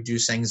help to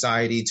reduce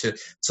anxiety, to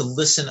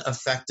listen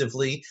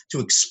effectively, to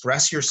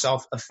express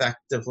yourself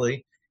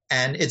effectively.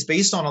 And it's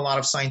based on a lot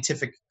of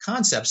scientific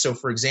concepts. So,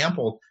 for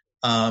example,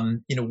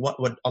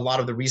 what a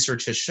lot of the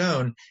research has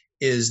shown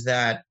is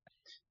that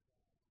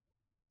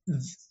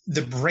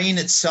the brain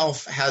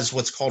itself has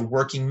what's called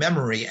working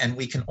memory, and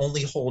we can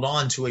only hold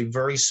on to a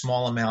very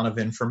small amount of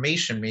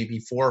information, maybe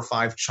 4 or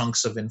 5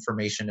 chunks of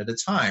information at a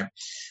time.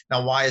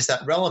 Now, why is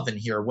that relevant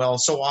here? Well,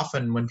 so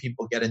often when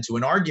people get into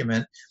an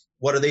argument,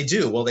 what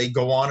do? Well, they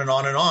go on and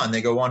on and on.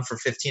 They go on for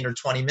 15 or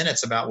 20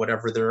 minutes about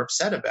whatever they're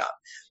upset about.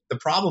 The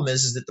problem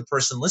is that the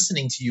person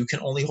listening to you can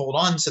only hold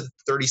on to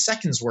 30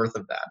 seconds worth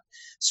of that.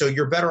 So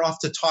you're better off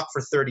to talk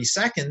for 30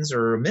 seconds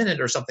or a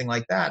minute or something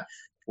like that.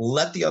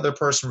 Let the other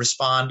person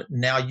respond.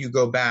 Now you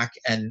go back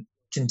and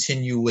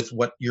continue with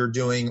what you're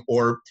doing,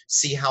 or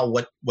see how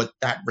what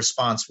that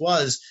response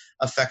was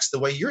affects the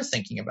way you're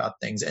thinking about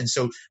things. And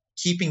so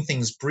keeping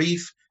things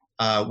brief,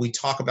 we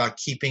talk about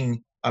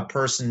keeping a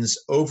person's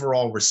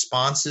overall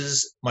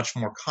responses much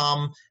more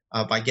calm.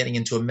 By getting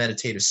into a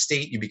meditative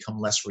state, you become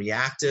less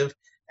reactive.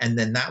 And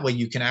then that way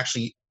you can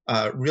actually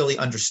really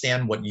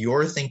understand what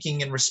you're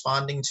thinking and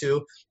responding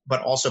to,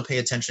 but also pay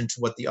attention to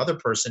what the other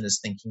person is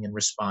thinking and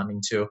responding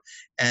to.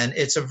 And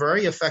it's a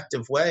very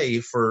effective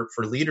way for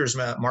leaders.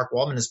 Mark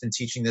Waldman has been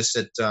teaching this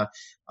at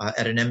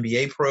an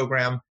MBA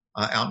program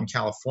out in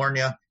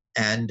California.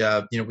 And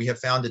we have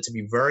found it to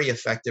be very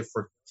effective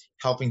for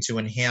helping to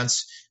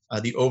enhance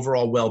the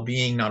overall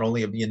well-being, not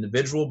only of the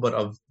individual, but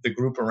of the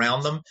group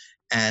around them.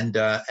 And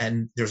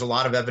there's a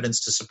lot of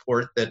evidence to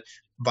support that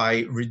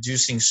by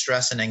reducing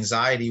stress and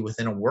anxiety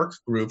within a work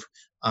group,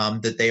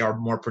 that they are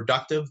more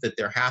productive, that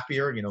they're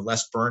happier,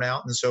 less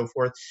burnout and so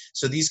forth.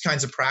 So these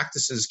kinds of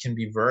practices can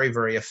be very,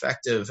 very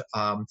effective.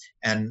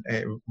 And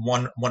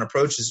one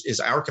approach is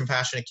our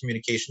compassionate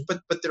communication,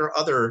 but there are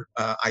other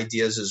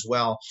ideas as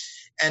well.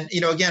 And,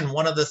 again,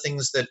 one of the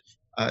things that,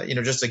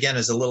 just again,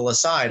 as a little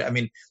aside, I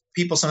mean,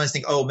 people sometimes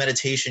think, oh,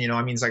 meditation,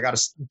 means I got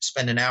to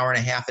spend an hour and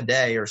a half a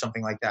day or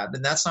something like that.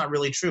 And that's not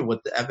really true.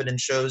 What the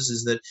evidence shows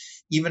is that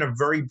even a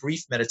very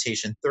brief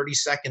meditation, 30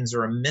 seconds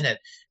or a minute,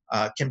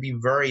 can be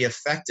very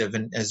effective.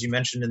 And as you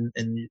mentioned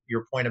in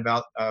your point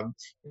about,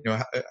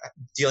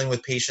 dealing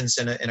with patients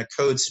in a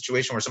code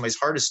situation where somebody's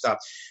heart is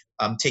stopped,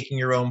 taking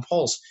your own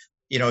pulse,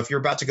 if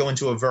you're about to go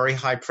into a very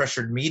high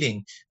pressured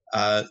meeting,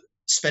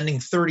 spending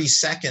 30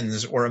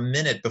 seconds or a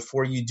minute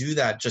before you do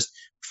that, just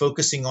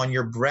focusing on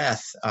your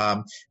breath,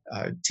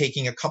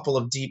 taking a couple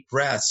of deep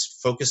breaths,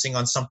 focusing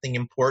on something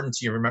important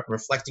to you,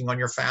 reflecting on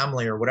your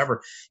family or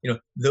whatever,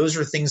 those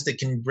are things that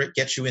can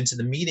get you into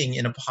the meeting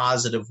in a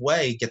positive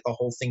way, get the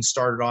whole thing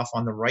started off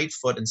on the right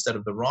foot instead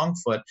of the wrong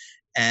foot,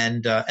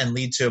 and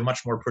lead to a much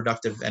more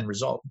productive end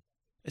result.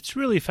 It's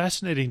really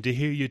fascinating to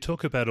hear you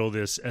talk about all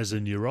this as a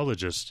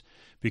neurologist,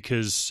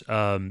 because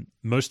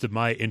most of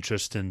my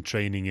interest and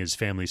training is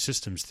family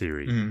systems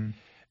theory. Mm.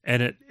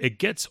 And it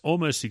gets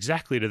almost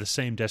exactly to the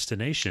same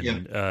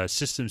destination. Yeah.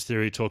 Systems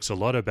theory talks a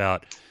lot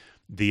about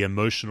the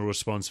emotional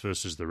response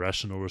versus the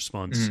rational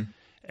response,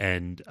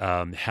 and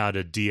how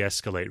to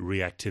de-escalate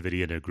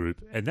reactivity in a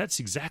group. And that's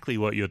exactly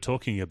what you're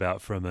talking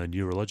about from a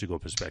neurological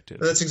perspective.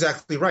 That's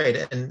exactly right.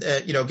 And,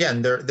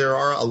 again, there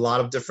are a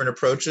lot of different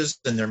approaches,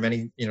 and there are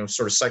many,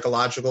 sort of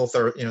psychological,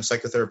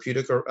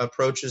 psychotherapeutic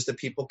approaches that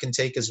people can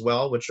take as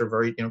well, which are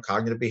very,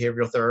 cognitive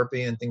behavioral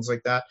therapy and things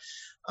like that,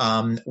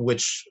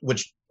 which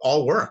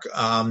all work.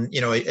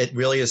 It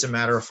really is a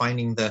matter of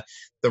finding the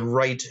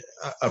right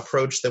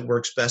approach that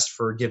works best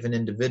for a given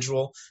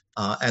individual.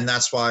 And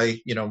that's why,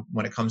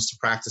 when it comes to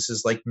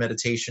practices like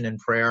meditation and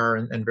prayer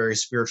and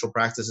various spiritual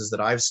practices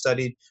that I've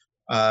studied,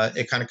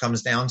 it kind of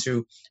comes down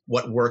to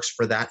what works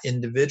for that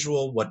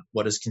individual,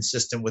 what is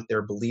consistent with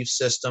their belief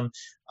system,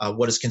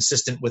 what is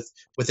consistent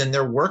within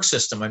their work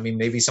system. I mean,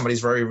 maybe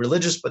somebody's very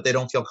religious, but they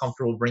don't feel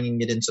comfortable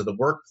bringing it into the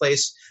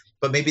workplace.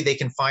 But maybe they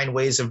can find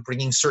ways of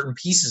bringing certain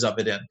pieces of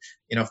it in.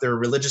 If they're a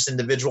religious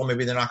individual,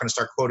 maybe they're not going to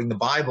start quoting the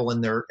Bible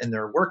in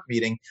their work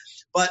meeting,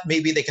 but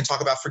maybe they can talk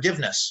about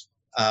forgiveness,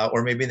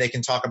 or maybe they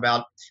can talk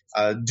about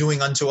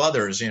doing unto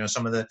others.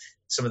 Some of the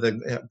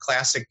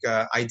classic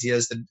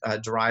ideas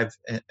that derive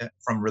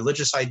from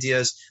religious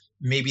ideas.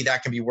 Maybe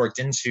that can be worked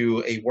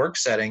into a work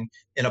setting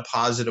in a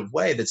positive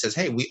way that says,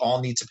 hey, we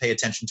all need to pay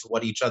attention to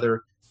what each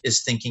other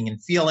is thinking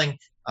and feeling,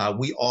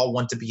 We all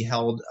want to be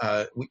held.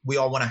 We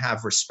all want to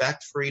have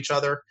respect for each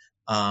other.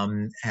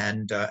 And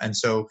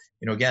so,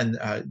 again,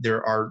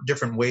 there are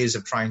different ways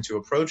of trying to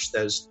approach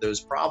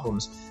those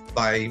problems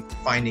by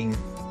finding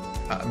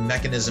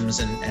mechanisms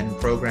and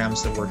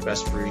programs that work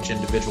best for each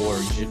individual or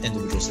each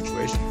individual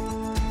situation.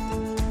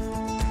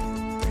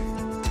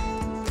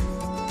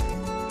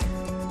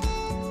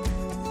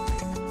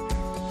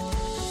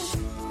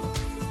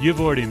 You've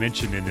already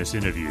mentioned in this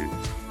interview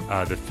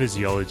the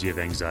physiology of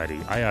anxiety.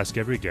 I ask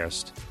every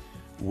guest,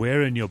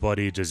 where in your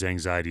body does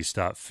anxiety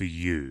start for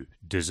you?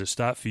 Does it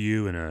start for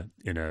you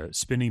in a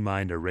spinning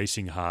mind, a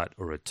racing heart,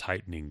 or a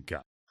tightening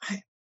gut?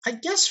 I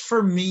guess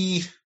for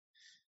me,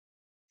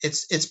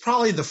 it's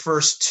probably the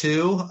first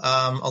two.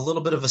 A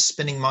little bit of a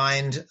spinning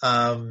mind,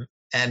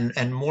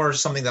 and more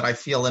something that I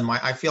feel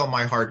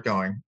my heart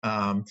going.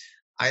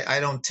 I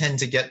don't tend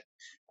to get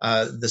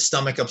the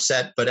stomach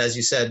upset, but as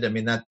you said, I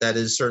mean that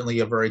is certainly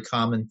a very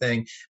common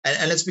thing,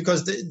 and it's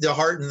because the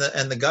heart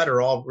and the gut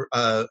are all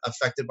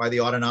affected by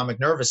the autonomic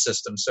nervous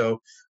system.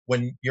 So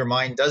when your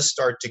mind does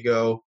start to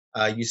go,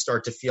 you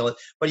start to feel it.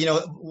 But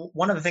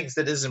one of the things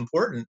that is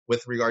important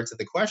with regard to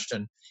the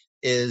question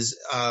is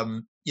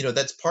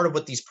that's part of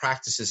what these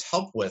practices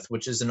help with,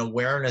 which is an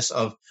awareness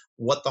of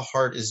what the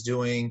heart is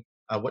doing,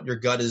 what your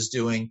gut is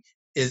doing.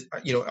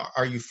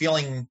 Are you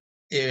feeling?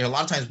 A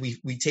lot of times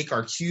we take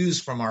our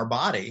cues from our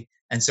body.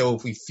 And so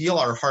if we feel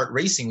our heart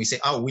racing, we say,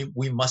 oh,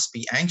 we must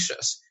be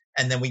anxious.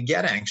 And then we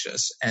get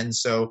anxious. And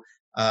so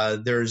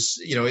there's,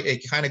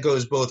 it kind of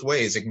goes both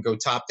ways. It can go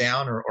top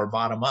down or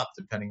bottom up,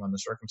 depending on the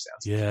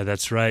circumstance. Yeah,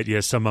 that's right.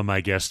 Yeah, some of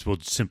my guests will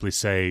simply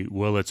say,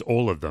 well, it's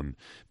all of them.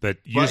 But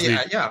usually,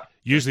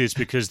 usually it's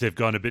because they've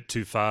gone a bit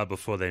too far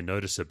before they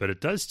notice it. But it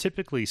does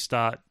typically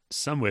start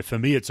somewhere. For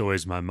me, it's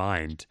always my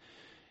mind.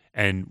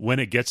 And when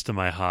it gets to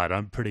my heart,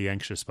 I'm pretty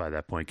anxious by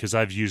that point because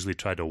I've usually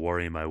tried to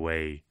worry my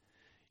way.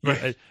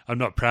 Right. I'm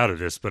not proud of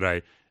this, but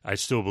I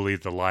still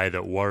believe the lie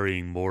that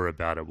worrying more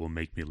about it will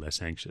make me less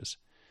anxious.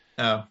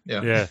 Oh,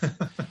 yeah. Yeah.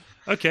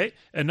 Okay.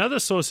 Another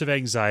source of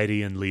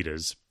anxiety in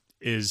leaders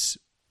is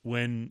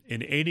when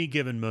in any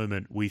given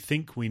moment we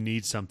think we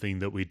need something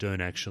that we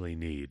don't actually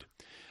need.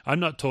 I'm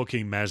not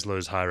talking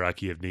Maslow's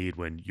hierarchy of need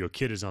when your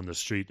kid is on the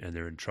street and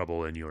they're in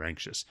trouble and you're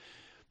anxious.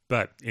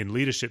 But in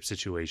leadership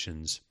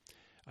situations,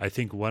 I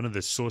think one of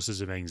the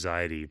sources of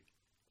anxiety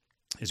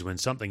is when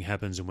something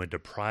happens and we're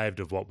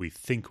deprived of what we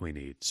think we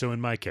need. So in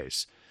my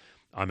case,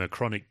 I'm a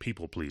chronic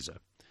people pleaser.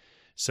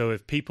 So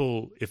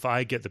if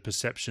I get the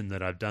perception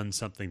that I've done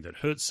something that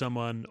hurts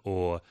someone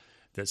or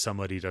that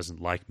somebody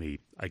doesn't like me,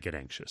 I get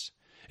anxious.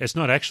 It's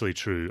not actually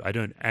true. I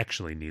don't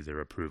actually need their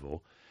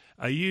approval.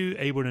 Are you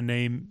able to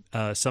name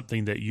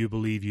something that you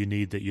believe you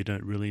need that you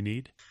don't really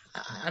need?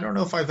 I don't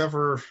know if I've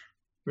ever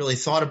really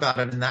thought about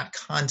it in that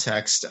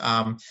context.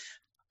 I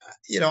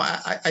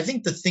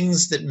think the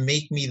things that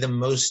make me the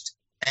most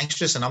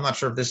anxious, and I'm not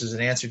sure if this is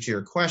an answer to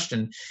your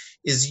question,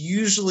 is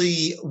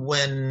usually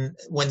when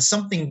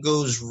something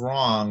goes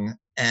wrong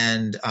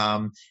and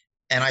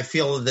I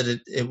feel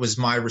that it was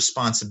my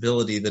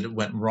responsibility that it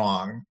went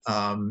wrong.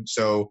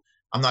 So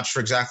I'm not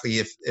sure exactly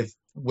if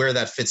where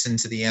that fits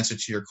into the answer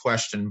to your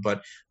question,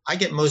 but I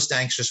get most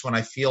anxious when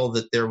I feel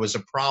that there was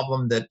a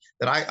problem that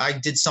I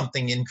did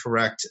something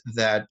incorrect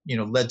that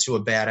led to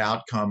a bad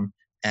outcome,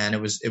 and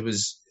it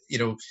was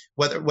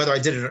whether I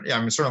did it,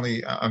 I'm sure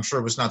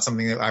it was not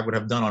something that I would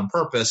have done on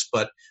purpose,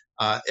 but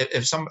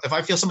if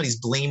I feel somebody's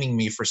blaming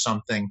me for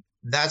something,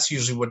 that's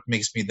usually what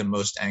makes me the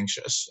most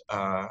anxious.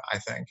 I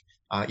think,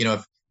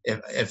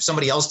 if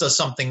somebody else does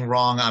something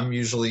wrong, I'm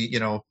usually,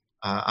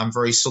 I'm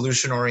very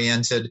solution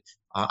oriented.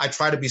 I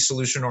try to be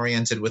solution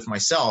oriented with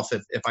myself.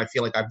 If I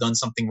feel like I've done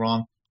something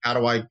wrong, how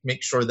do I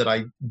make sure that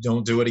I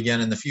don't do it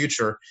again in the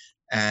future?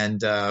 And,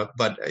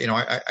 but,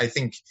 I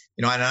think,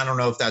 and I don't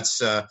know if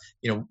that's,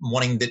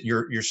 wanting that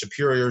your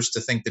superiors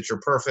to think that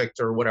you're perfect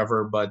or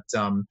whatever, but,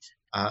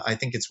 I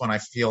think it's when I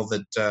feel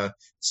that,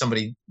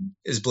 somebody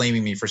is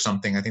blaming me for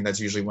something. I think that's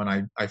usually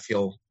when I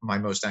feel my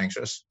most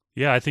anxious.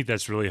 Yeah, I think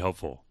that's really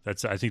helpful.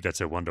 I think that's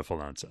a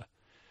wonderful answer.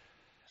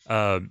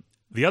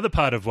 The other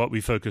part of what we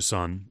focus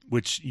on,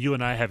 which you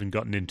and I haven't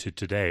gotten into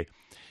today,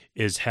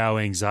 is how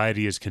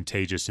anxiety is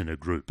contagious in a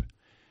group.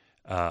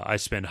 I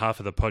spend half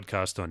of the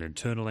podcast on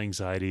internal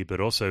anxiety,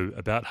 but also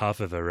about half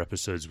of our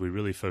episodes, we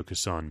really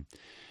focus on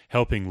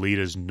helping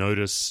leaders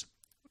notice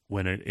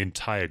when an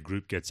entire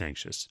group gets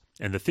anxious.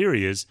 And the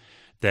theory is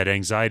that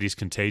anxiety is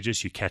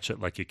contagious. You catch it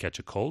like you catch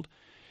a cold.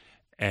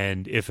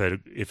 And if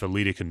a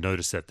leader can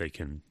notice that, they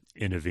can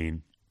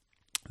intervene.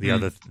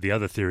 The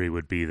other theory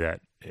would be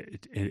that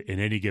in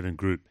any given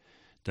group,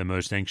 the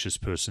most anxious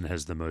person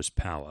has the most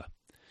power.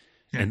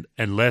 And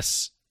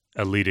unless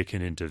a leader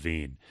can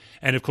intervene.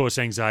 And of course,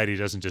 anxiety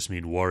doesn't just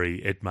mean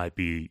worry. It might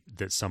be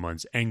that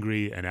someone's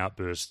angry, an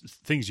outburst,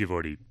 things you've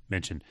already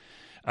mentioned.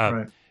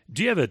 Right.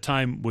 Do you have a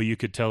time where you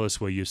could tell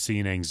us where you've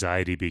seen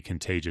anxiety be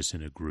contagious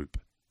in a group?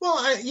 Well,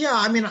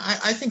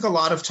 I think a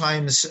lot of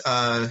times,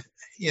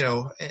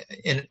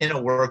 in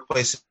a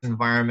workplace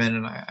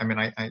environment,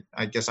 and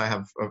I guess I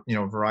have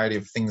a variety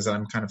of things that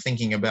I'm kind of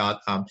thinking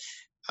about.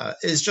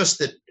 is just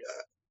that,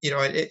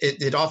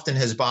 it often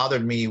has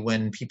bothered me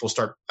when people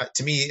start,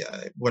 to me,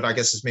 what I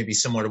guess is maybe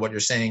similar to what you're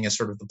saying is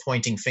sort of the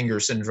pointing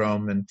finger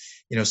syndrome. And,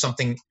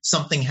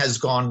 something has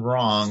gone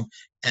wrong.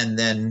 And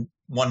then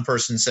one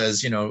person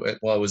says,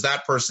 well, it was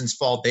that person's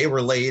fault. They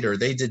were late, or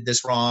they did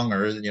this wrong,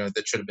 or,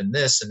 that should have been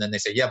this. And then they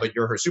say, yeah, but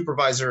you're her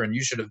supervisor and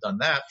you should have done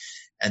that.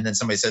 And then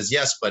somebody says,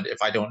 yes, but if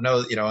I don't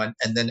know, and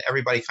then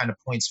everybody kind of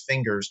points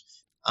fingers.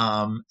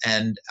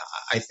 And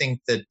I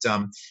think that,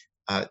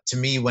 to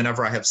me,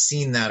 whenever I have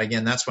seen that,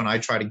 again, that's when I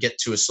try to get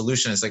to a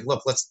solution. It's like,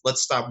 look,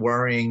 let's stop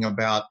worrying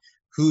about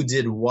who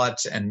did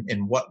what and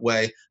in what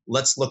way.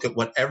 Let's look at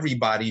what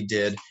everybody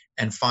did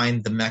and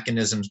find the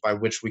mechanisms by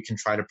which we can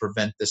try to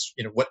prevent this.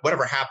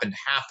 Whatever happened.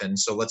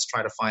 So let's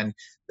try to find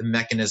the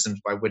mechanisms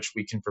by which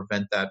we can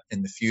prevent that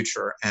in the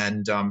future.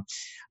 And to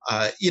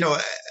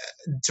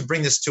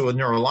bring this to a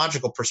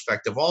neurological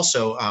perspective,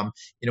 also,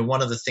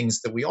 one of the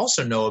things that we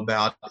also know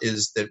about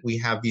is that we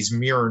have these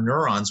mirror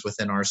neurons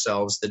within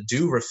ourselves that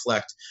do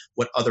reflect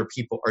what other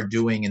people are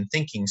doing and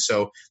thinking.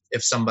 So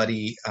if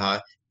somebody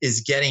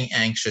is getting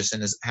anxious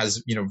and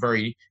has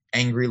very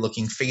angry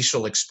looking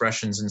facial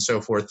expressions and so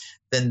forth,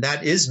 then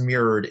that is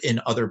mirrored in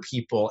other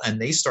people,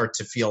 and they start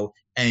to feel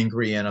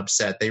angry and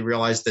upset. They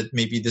realize that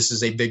maybe this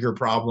is a bigger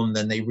problem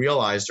than they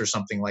realized, or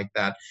something like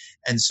that.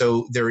 And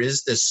so there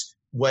is this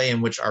way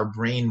in which our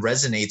brain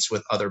resonates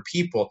with other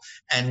people.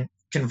 And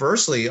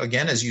conversely,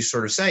 again, as you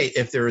sort of say,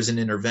 if there is an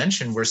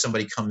intervention where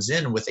somebody comes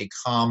in with a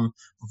calm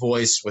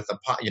voice, with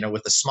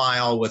a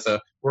smile, with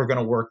a "we're going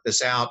to work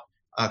this out"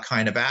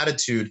 kind of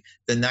attitude,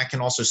 then that can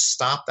also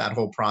stop that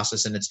whole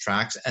process in its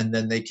tracks, and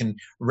then they can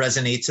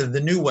resonate to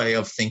the new way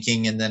of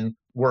thinking, and then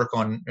work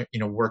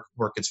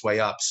its way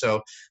up.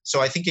 So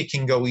I think it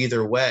can go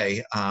either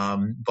way.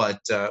 But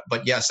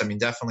yes, I mean,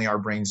 definitely our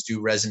brains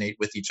do resonate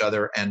with each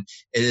other, and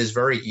it is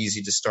very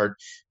easy to start,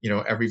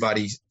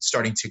 everybody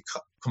starting to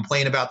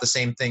complain about the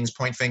same things,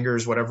 point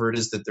fingers, whatever it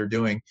is that they're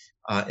doing,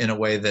 in a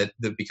way that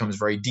becomes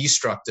very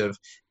destructive.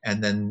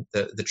 And then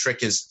the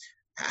trick is,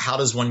 how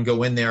does one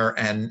go in there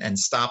and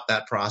stop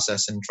that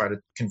process and try to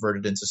convert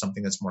it into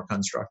something that's more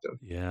constructive?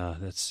 Yeah,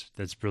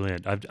 that's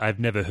brilliant. I've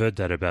never heard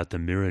that about the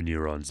mirror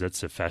neurons.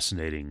 That's a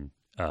fascinating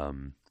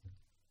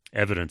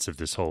evidence of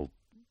this whole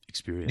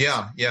experience.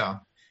 Yeah.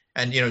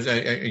 And,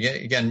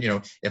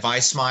 again, if I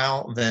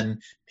smile, then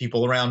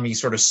people around me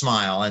sort of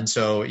smile. And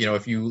so,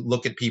 if you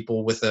look at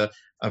people with a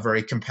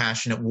very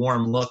compassionate,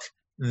 warm look,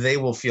 they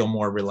will feel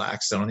more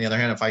relaxed. And on the other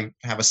hand, if I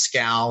have a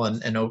scowl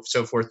and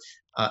so forth,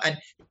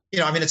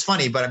 it's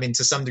funny, but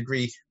to some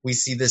degree, we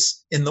see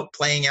this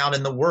playing out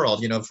in the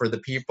world, for the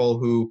people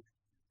who,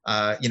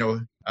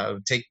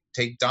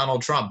 take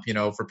Donald Trump,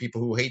 for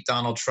people who hate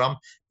Donald Trump,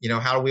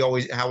 how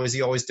is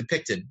he always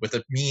depicted with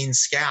a mean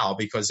scowl,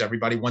 because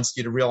everybody wants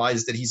you to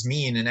realize that he's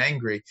mean and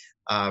angry.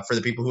 For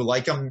the people who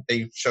like him,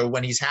 they show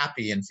when he's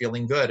happy and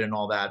feeling good and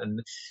all that.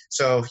 And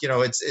so,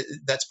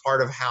 that's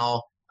part of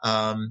how,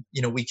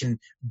 we can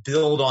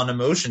build on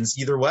emotions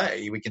either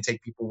way. We can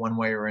take people one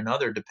way or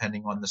another,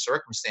 depending on the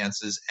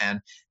circumstances.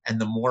 And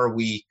the more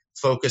we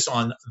focus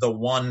on the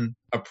one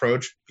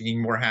approach,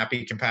 being more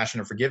happy,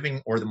 compassionate,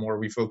 forgiving, or the more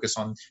we focus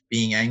on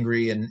being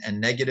angry and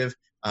negative,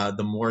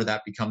 the more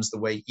that becomes the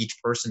way each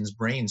person's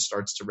brain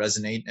starts to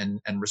resonate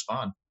and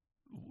respond.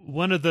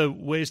 One of the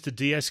ways to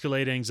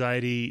de-escalate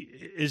anxiety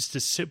is to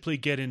simply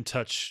get in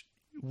touch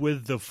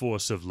with the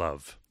force of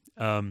love.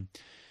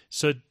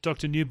 So,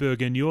 Dr.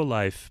 Newberg, in your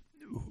life,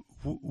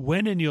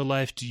 when in your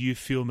life do you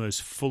feel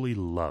most fully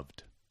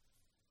loved?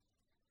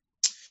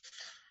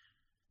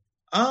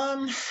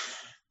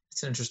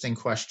 It's an interesting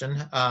question.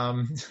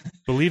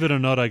 Believe it or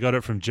not, I got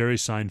it from Jerry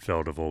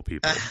Seinfeld, of all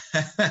people.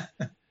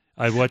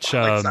 I watch.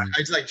 I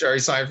like Jerry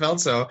Seinfeld,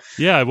 so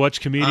yeah, I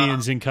watch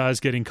comedians in cars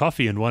getting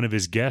coffee, and one of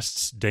his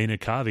guests, Dana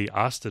Carvey,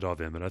 asked it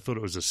of him, and I thought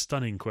it was a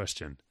stunning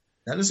question.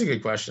 That is a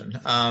good question.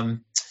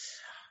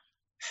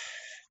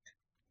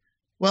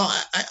 Well,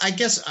 I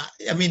guess,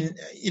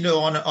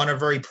 on a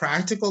very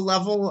practical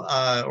level,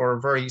 or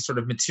a very sort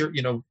of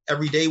material,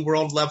 everyday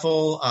world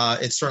level,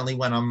 it's certainly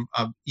when I'm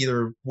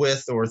either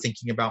with or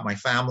thinking about my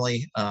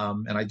family.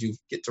 And I do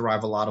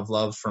derive a lot of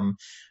love from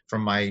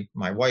my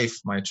wife,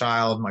 my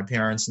child, my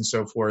parents, and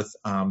so forth.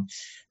 But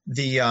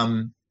the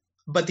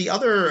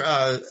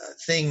other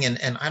thing,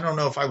 and I don't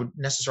know if I would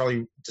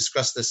necessarily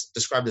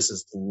describe this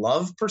as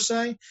love per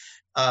se,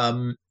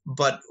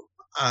 but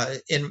I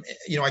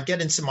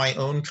get into my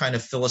own kind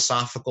of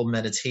philosophical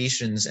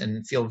meditations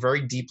and feel very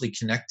deeply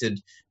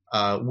connected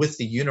with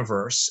the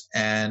universe.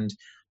 And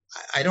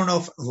I don't know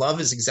if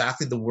love is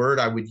exactly the word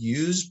I would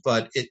use,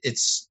 but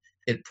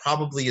it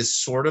probably is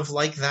sort of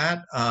like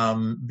that,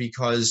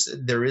 because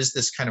there is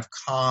this kind of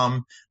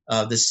calm,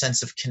 this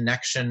sense of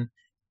connection,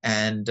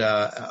 and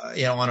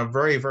on a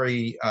very,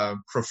 very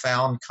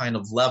profound kind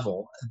of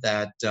level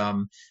that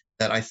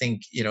I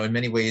think, in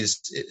many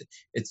ways,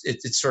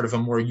 it's sort of a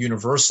more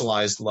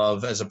universalized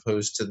love as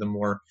opposed to the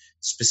more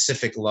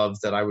specific love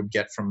that I would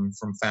get from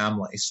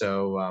family.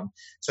 So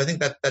I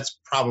think that's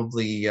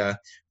probably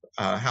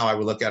how I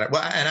would look at it.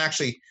 Well, and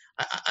actually,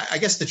 I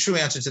guess the true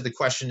answer to the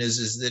question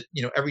is that,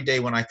 every day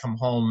when I come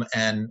home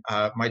and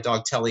my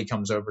dog Telly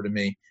comes over to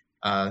me,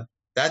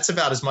 that's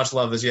about as much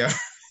love as you ever.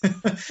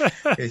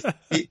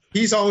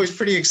 He's always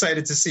pretty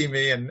excited to see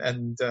me,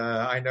 and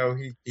I know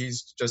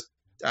he's just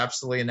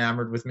absolutely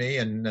enamored with me,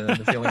 and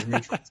the feeling's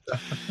mutual.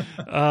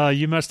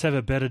 You must have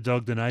a better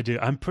dog than I do.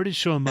 I'm pretty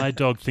sure my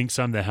dog thinks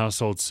I'm the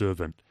household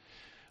servant.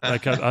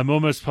 Like, I'm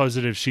almost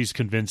positive she's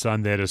convinced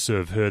I'm there to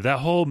serve her. That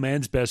whole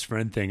man's best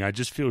friend thing, I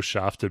just feel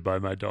shafted by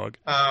my dog.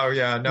 Oh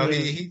yeah, no,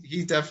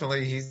 he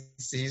definitely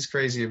he's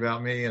crazy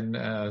about me, and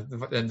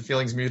the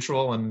feeling's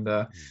mutual, and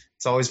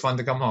it's always fun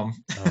to come home.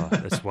 Oh,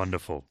 that's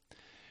wonderful.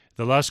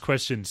 The last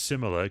question,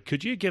 similar.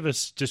 Could you give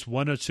us just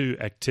one or two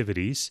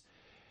activities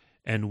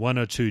and one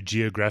or two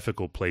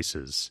geographical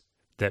places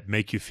that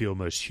make you feel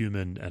most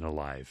human and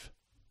alive?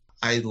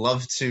 I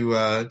love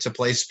to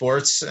play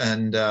sports,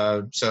 and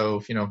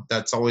so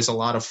that's always a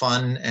lot of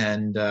fun,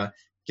 and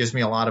gives me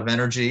a lot of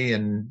energy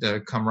and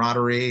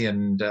camaraderie,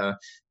 and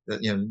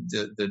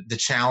the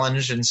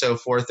challenge and so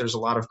forth. There's a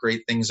lot of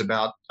great things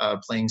about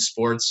playing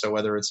sports. So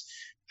whether it's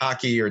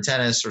hockey or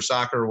tennis or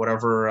soccer or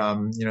whatever,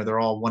 they're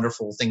all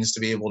wonderful things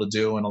to be able to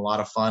do and a lot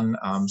of fun.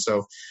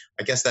 So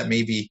I guess that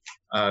may be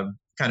kind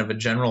of a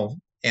general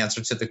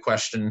answer to the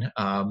question.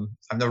 I've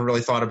never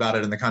really thought about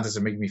it in the context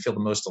of making me feel the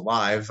most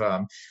alive.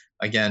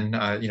 Again,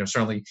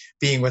 certainly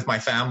being with my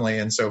family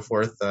and so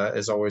forth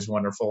is always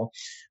wonderful.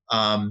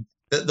 The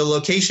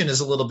location is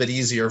a little bit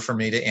easier for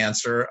me to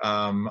answer.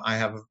 I'm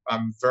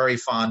very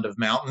fond of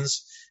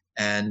mountains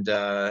and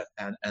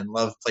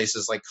love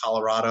places like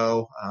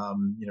Colorado.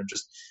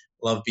 Just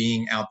love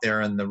being out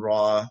there in the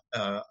raw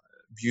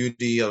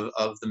beauty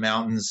of the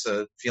mountains,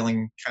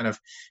 feeling kind of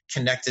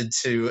connected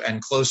to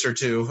and closer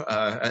to,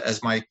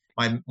 as one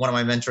of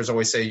my mentors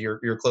always say,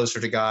 you're closer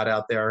to God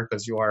out there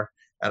because you are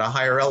at a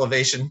higher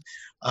elevation.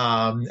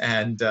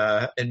 And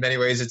in many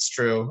ways it's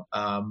true.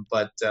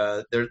 But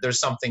there's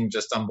something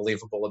just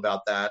unbelievable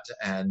about that.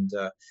 And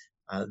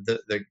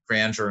the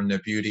grandeur and the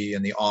beauty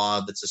and the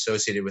awe that's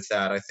associated with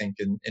that, I think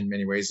in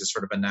many ways is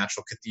sort of a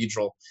natural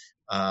cathedral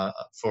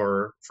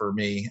for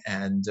me.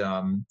 And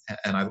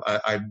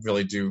I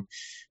really do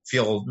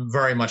feel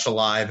very much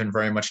alive and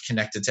very much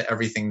connected to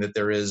everything that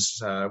there is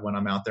when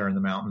I'm out there in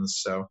the mountains.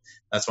 So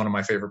that's one of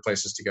my favorite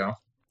places to go.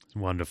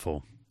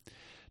 Wonderful.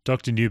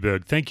 Dr.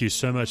 Newberg, thank you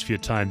so much for your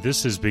time.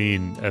 This has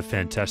been a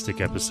fantastic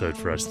episode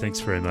for us.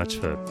 Thanks very much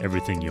for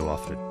everything you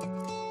offered.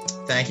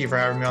 Thank you for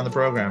having me on the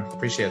program.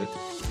 Appreciate it.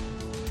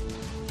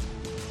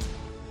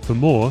 For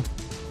more,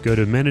 go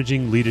to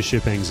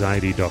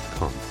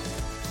managingleadershipanxiety.com.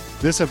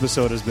 This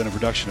episode has been a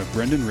production of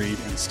Brendan Reed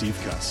and Steve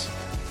Cuss.